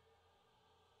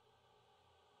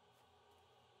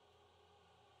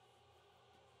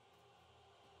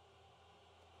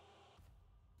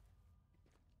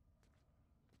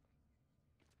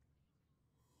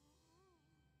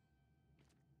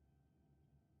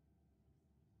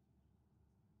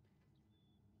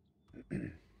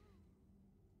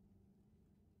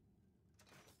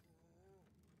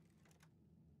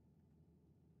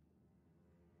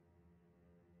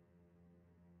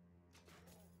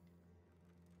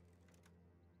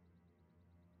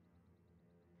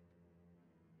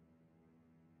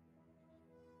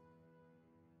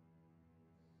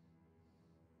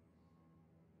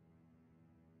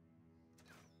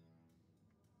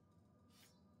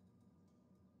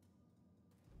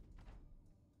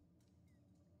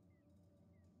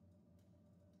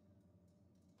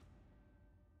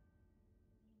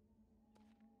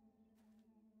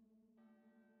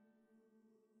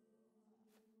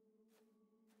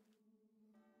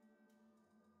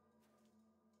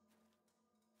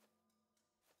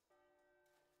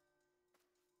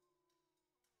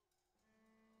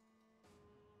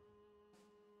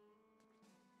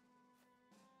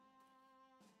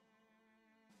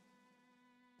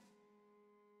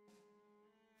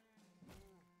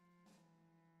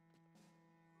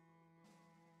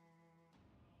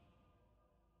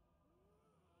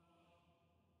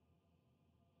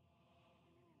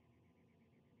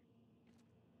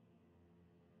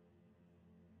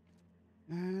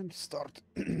 And start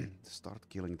start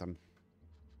killing them.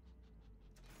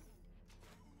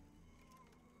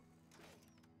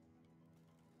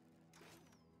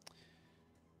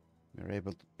 We're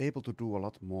able to do a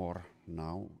lot more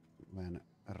now when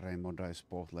Raimonda is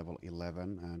both level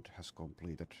 11 and has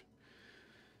completed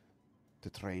the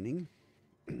training.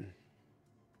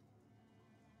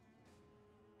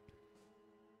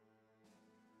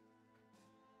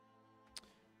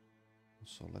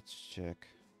 So let's check.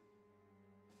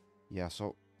 Yeah,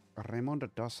 so Raimonda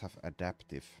does have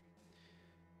adaptive.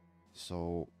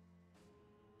 So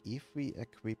if we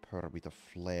equip her with a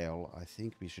flail, I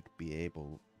think we should be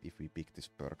able, if we pick this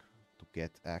perk, to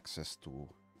get access to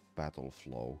battle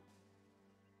flow.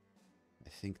 I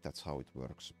think that's how it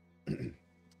works.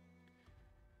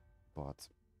 But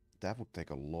that would take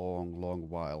a long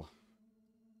while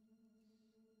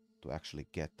to actually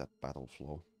get that battle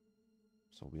flow.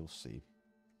 So we'll see.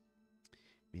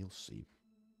 We'll see.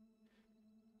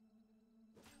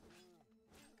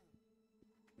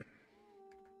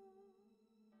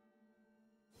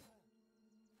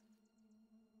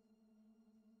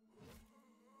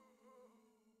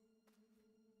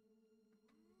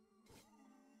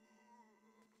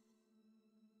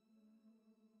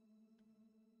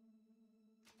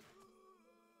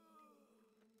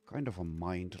 Kind of a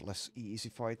mindless easy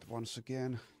fight once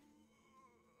again.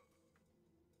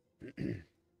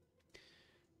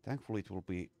 Thankfully it will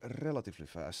be relatively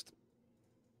fast,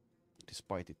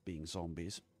 despite it being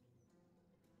zombies.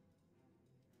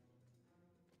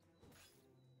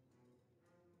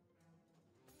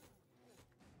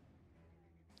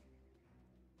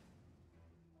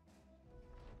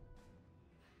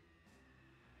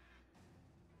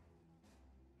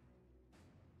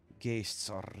 Ghasts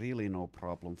are really no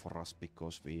problem for us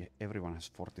because everyone has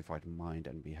fortified mind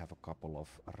and we have a couple of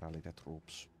rally the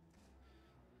troops.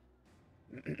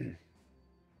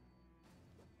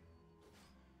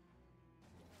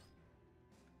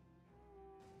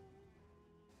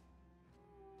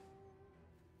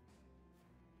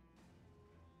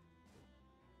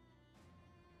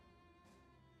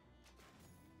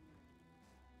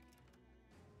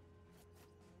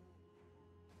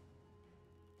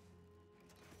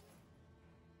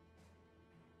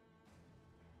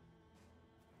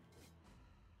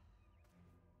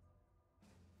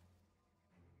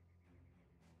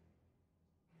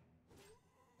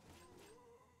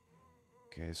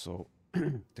 Okay, so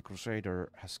the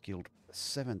Crusader has killed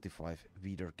 75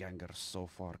 Wiedergangers so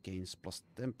far, gains plus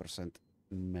 10%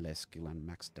 melee skill and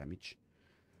max damage.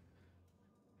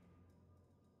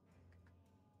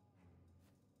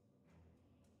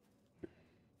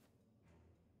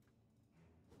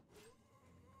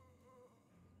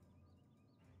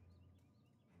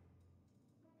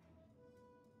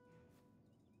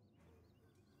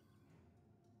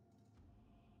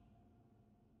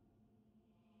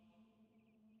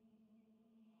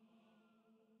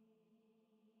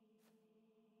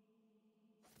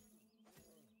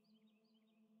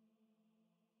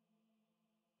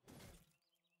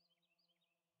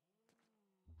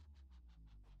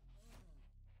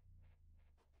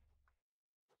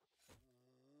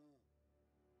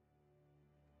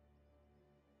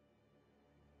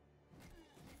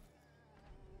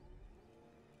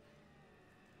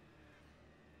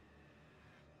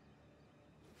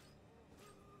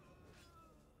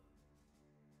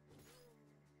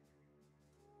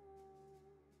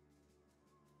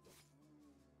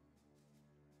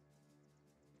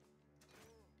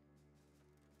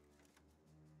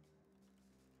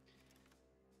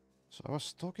 So I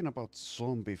was talking about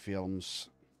zombie films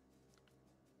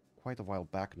quite a while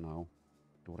back now,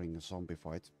 during a zombie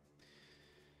fight.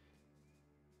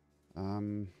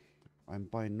 I'm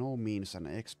by no means an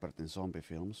expert in zombie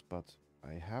films, but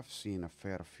I have seen a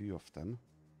fair few of them.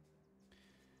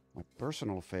 My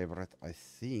personal favorite, I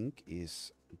think,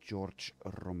 is George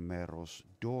Romero's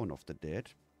Dawn of the Dead,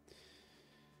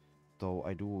 though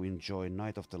I do enjoy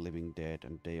Night of the Living Dead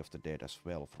and Day of the Dead as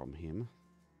well from him.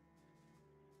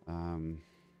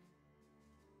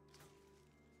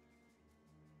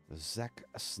 Zack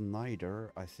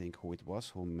Snyder, I think who it was,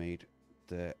 who made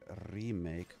the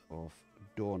remake of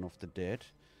Dawn of the Dead.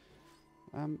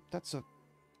 That's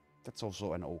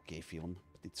also an okay film,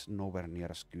 but it's nowhere near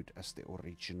as good as the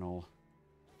original.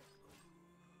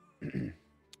 I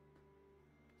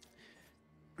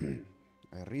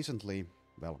recently,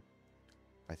 well,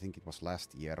 I think it was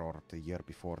last year or the year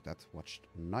before that, watched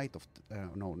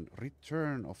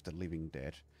Return of the Living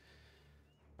Dead.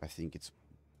 I think it's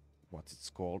what it's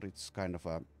called. It's kind of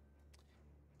a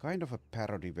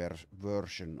parody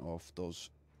version of those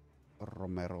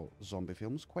Romero zombie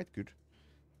films. Quite good,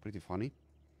 pretty funny.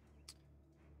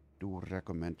 Do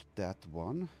recommend that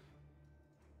one.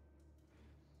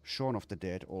 Shaun of the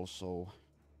Dead also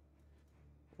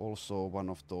one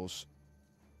of those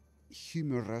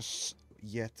humorous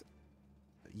yet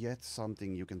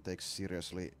something you can take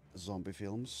seriously zombie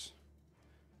films.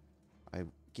 I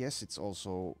guess it's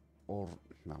also, or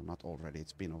no, not already,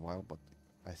 it's been a while, but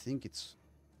I think it's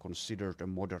considered a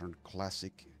modern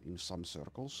classic in some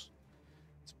circles.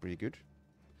 It's pretty good.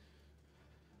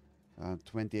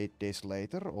 28 Days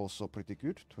Later, also pretty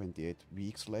good. 28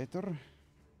 Weeks Later,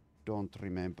 don't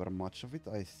remember much of it.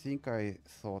 I think I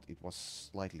thought it was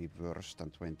slightly worse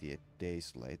than 28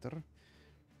 Days Later.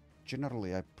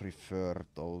 Generally, I prefer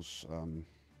those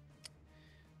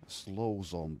slow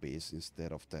zombies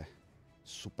instead of the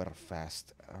super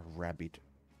fast, rabid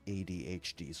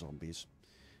ADHD zombies.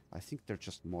 I think they're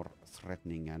just more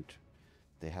threatening and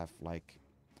they have like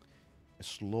a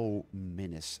slow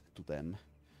menace to them.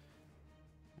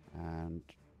 And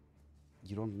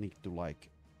you don't need to like...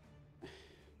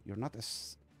 You're not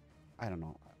as... I don't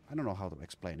know how to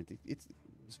explain it. It's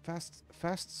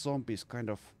fast zombies kind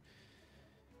of,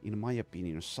 in my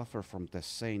opinion, suffer from the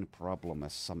same problem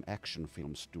as some action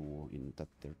films do, in that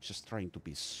they're just trying to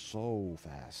be so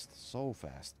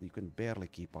fast, you can barely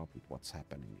keep up with what's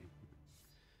happening.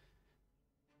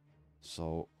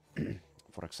 So,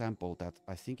 for example, that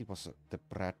I think it was the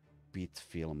Brad Pitt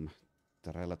film,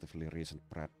 the relatively recent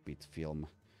Brad Pitt film,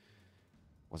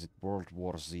 was it World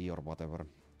War Z or whatever,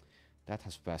 that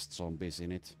has fast zombies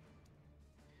in it.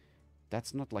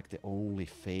 That's not like the only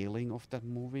failing of that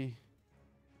movie.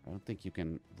 I don't think you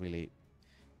can really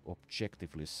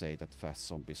objectively say that fast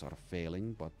zombies are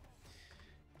failing, but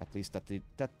at least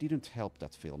that didn't help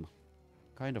that film.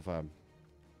 Kind of a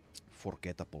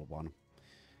forgettable one.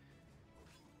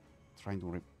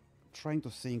 Trying to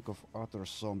think of other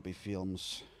zombie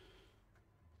films.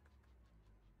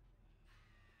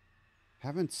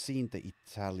 Haven't seen the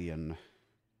Italian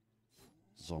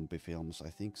zombie films. I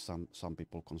think some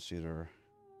people consider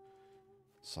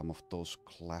some of those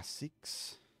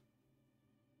classics.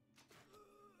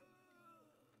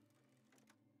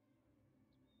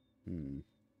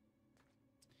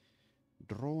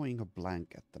 Drawing a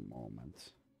blank at the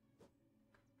moment.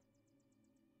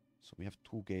 So we have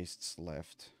 2 guests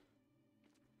left.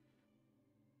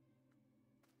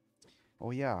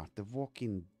 Oh yeah, The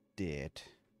Walking Dead.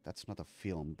 That's not a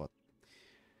film, but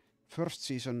First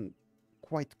season,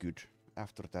 quite good.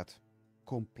 After that,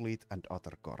 complete and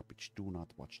utter garbage. Do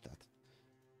not watch that.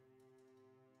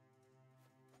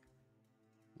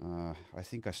 I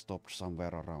think I stopped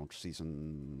somewhere around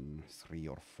season 3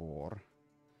 or 4.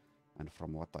 And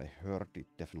from what I heard,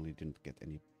 it definitely didn't get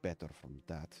any better from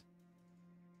that.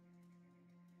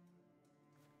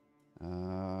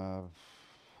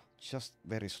 Just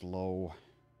very slow.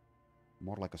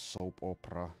 More like a soap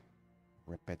opera.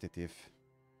 Repetitive.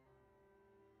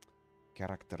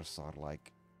 Characters are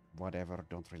like whatever,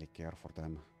 don't really care for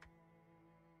them.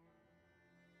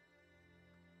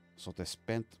 So they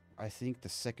spent, I think the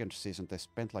second season, they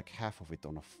spent like half of it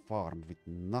on a farm with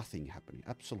nothing happening.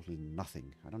 Absolutely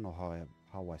nothing. I don't know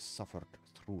how I suffered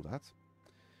through that.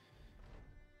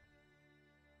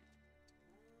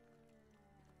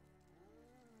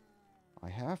 I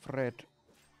have read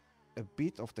a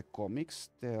bit of the comics.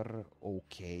 They're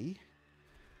okay.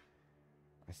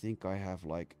 I think I have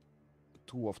like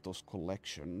 2 of those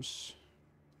collections.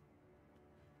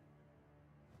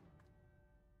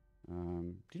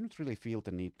 Didn't really feel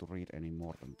the need to read any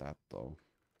more than that though.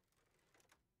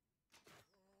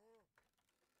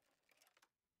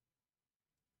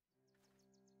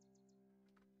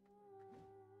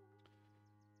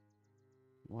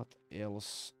 What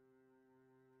else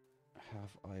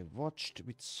have I watched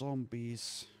with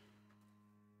zombies?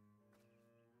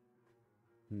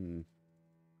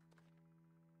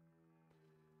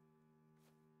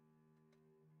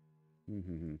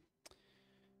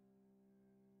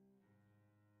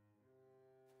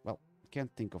 Well,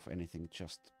 can't think of anything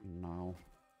just now.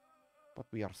 But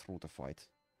we are through the fight.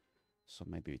 So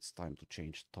maybe it's time to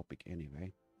change topic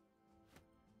anyway.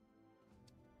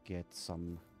 Get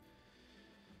some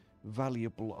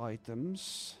valuable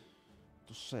items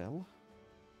to sell.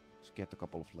 Let's get a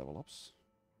couple of level ups.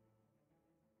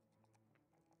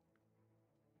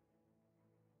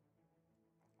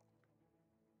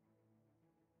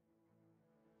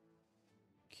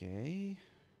 Okay.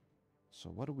 So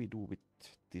what do we do with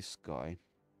this guy?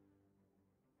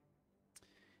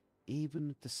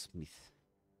 Even the smith.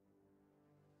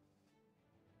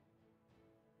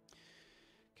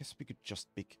 Guess we could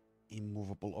just pick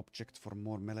immovable object for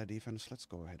more melee defense. Let's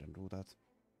go ahead and do that.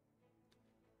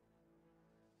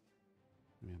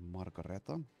 We have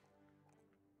Margareta.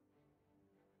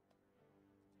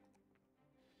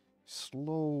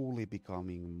 Slowly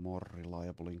becoming more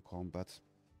reliable in combat.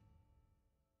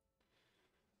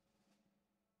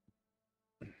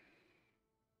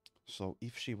 So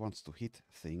if she wants to hit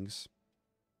things,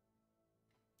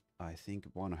 I think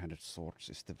one-handed swords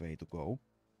is the way to go.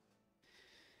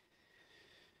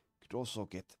 Could also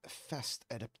get fast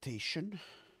adaptation.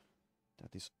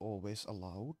 That is always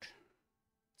allowed.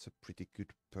 It's a pretty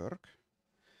good perk.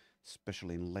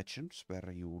 Especially in Legends,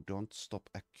 where you don't stop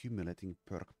accumulating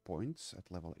perk points at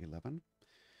level 11.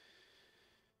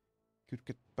 Could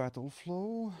get Battle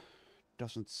Flow.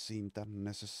 Doesn't seem that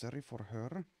necessary for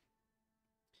her.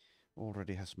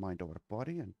 Already has Mind over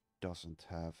Body and doesn't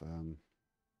have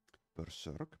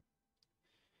Berserk.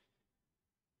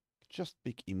 Just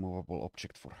pick immovable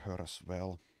object for her as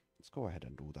well. Let's go ahead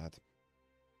and do that.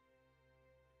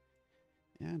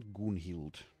 And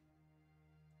Gunhild.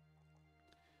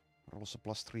 Rolls a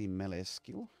 +3 melee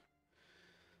skill.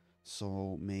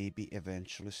 So maybe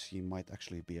eventually she might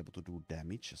actually be able to do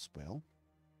damage as well.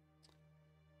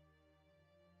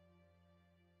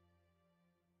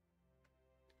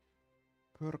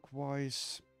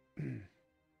 Perk-wise...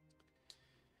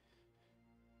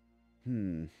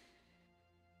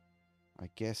 I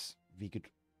guess we could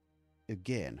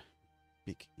again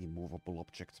pick immovable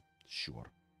object. Sure,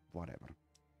 whatever.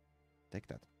 Take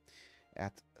that.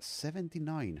 At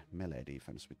 79 melee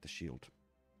defense with the shield.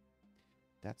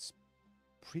 That's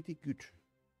pretty good.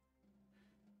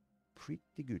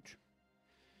 Pretty good.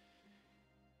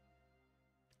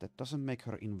 That doesn't make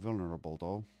her invulnerable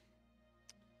though.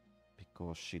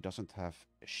 Because she doesn't have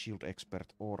shield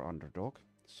expert or underdog.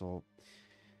 So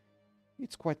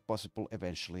it's quite possible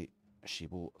eventually she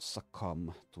will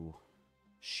succumb to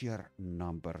sheer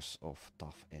numbers of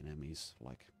tough enemies.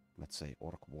 Like, let's say,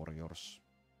 orc warriors,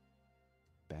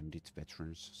 bandit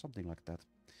veterans, something like that.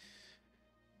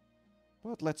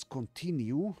 But let's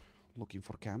continue looking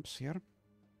for camps here.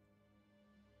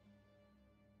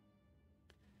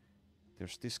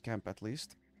 There's this camp at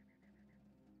least.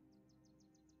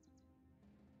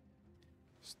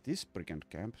 It's this brigand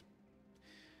camp.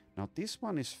 Now this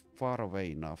one is far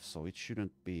away enough, so it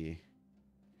shouldn't be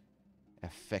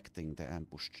affecting the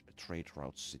ambushed trade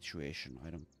routes situation,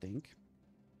 I don't think.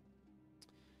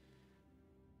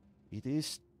 It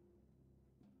is...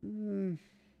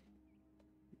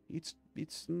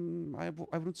 I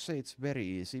wouldn't say it's very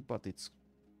easy, but it's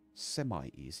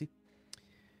semi-easy.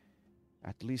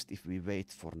 At least if we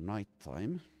wait for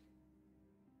nighttime.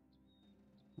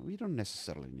 We don't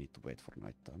necessarily need to wait for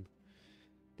nighttime.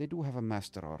 They do have a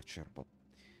master archer, but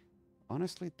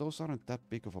honestly, those aren't that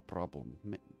big of a problem.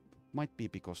 Might be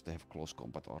because they have close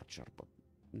combat archer, but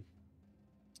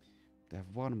they have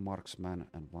one marksman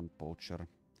and one poacher.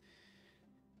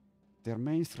 Their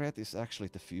main threat is actually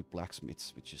the few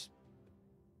blacksmiths, which is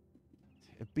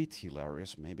a bit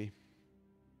hilarious, maybe,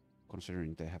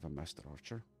 considering they have a master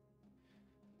archer.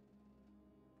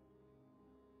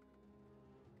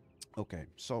 Okay,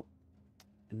 so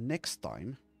next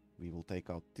time we will take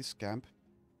out this camp,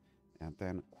 and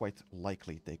then quite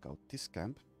likely take out this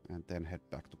camp, and then head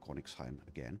back to Königsheim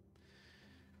again.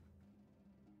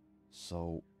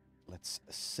 So let's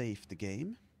save the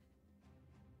game.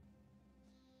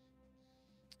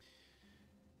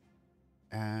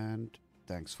 And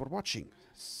thanks for watching.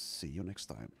 See you next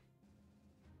time.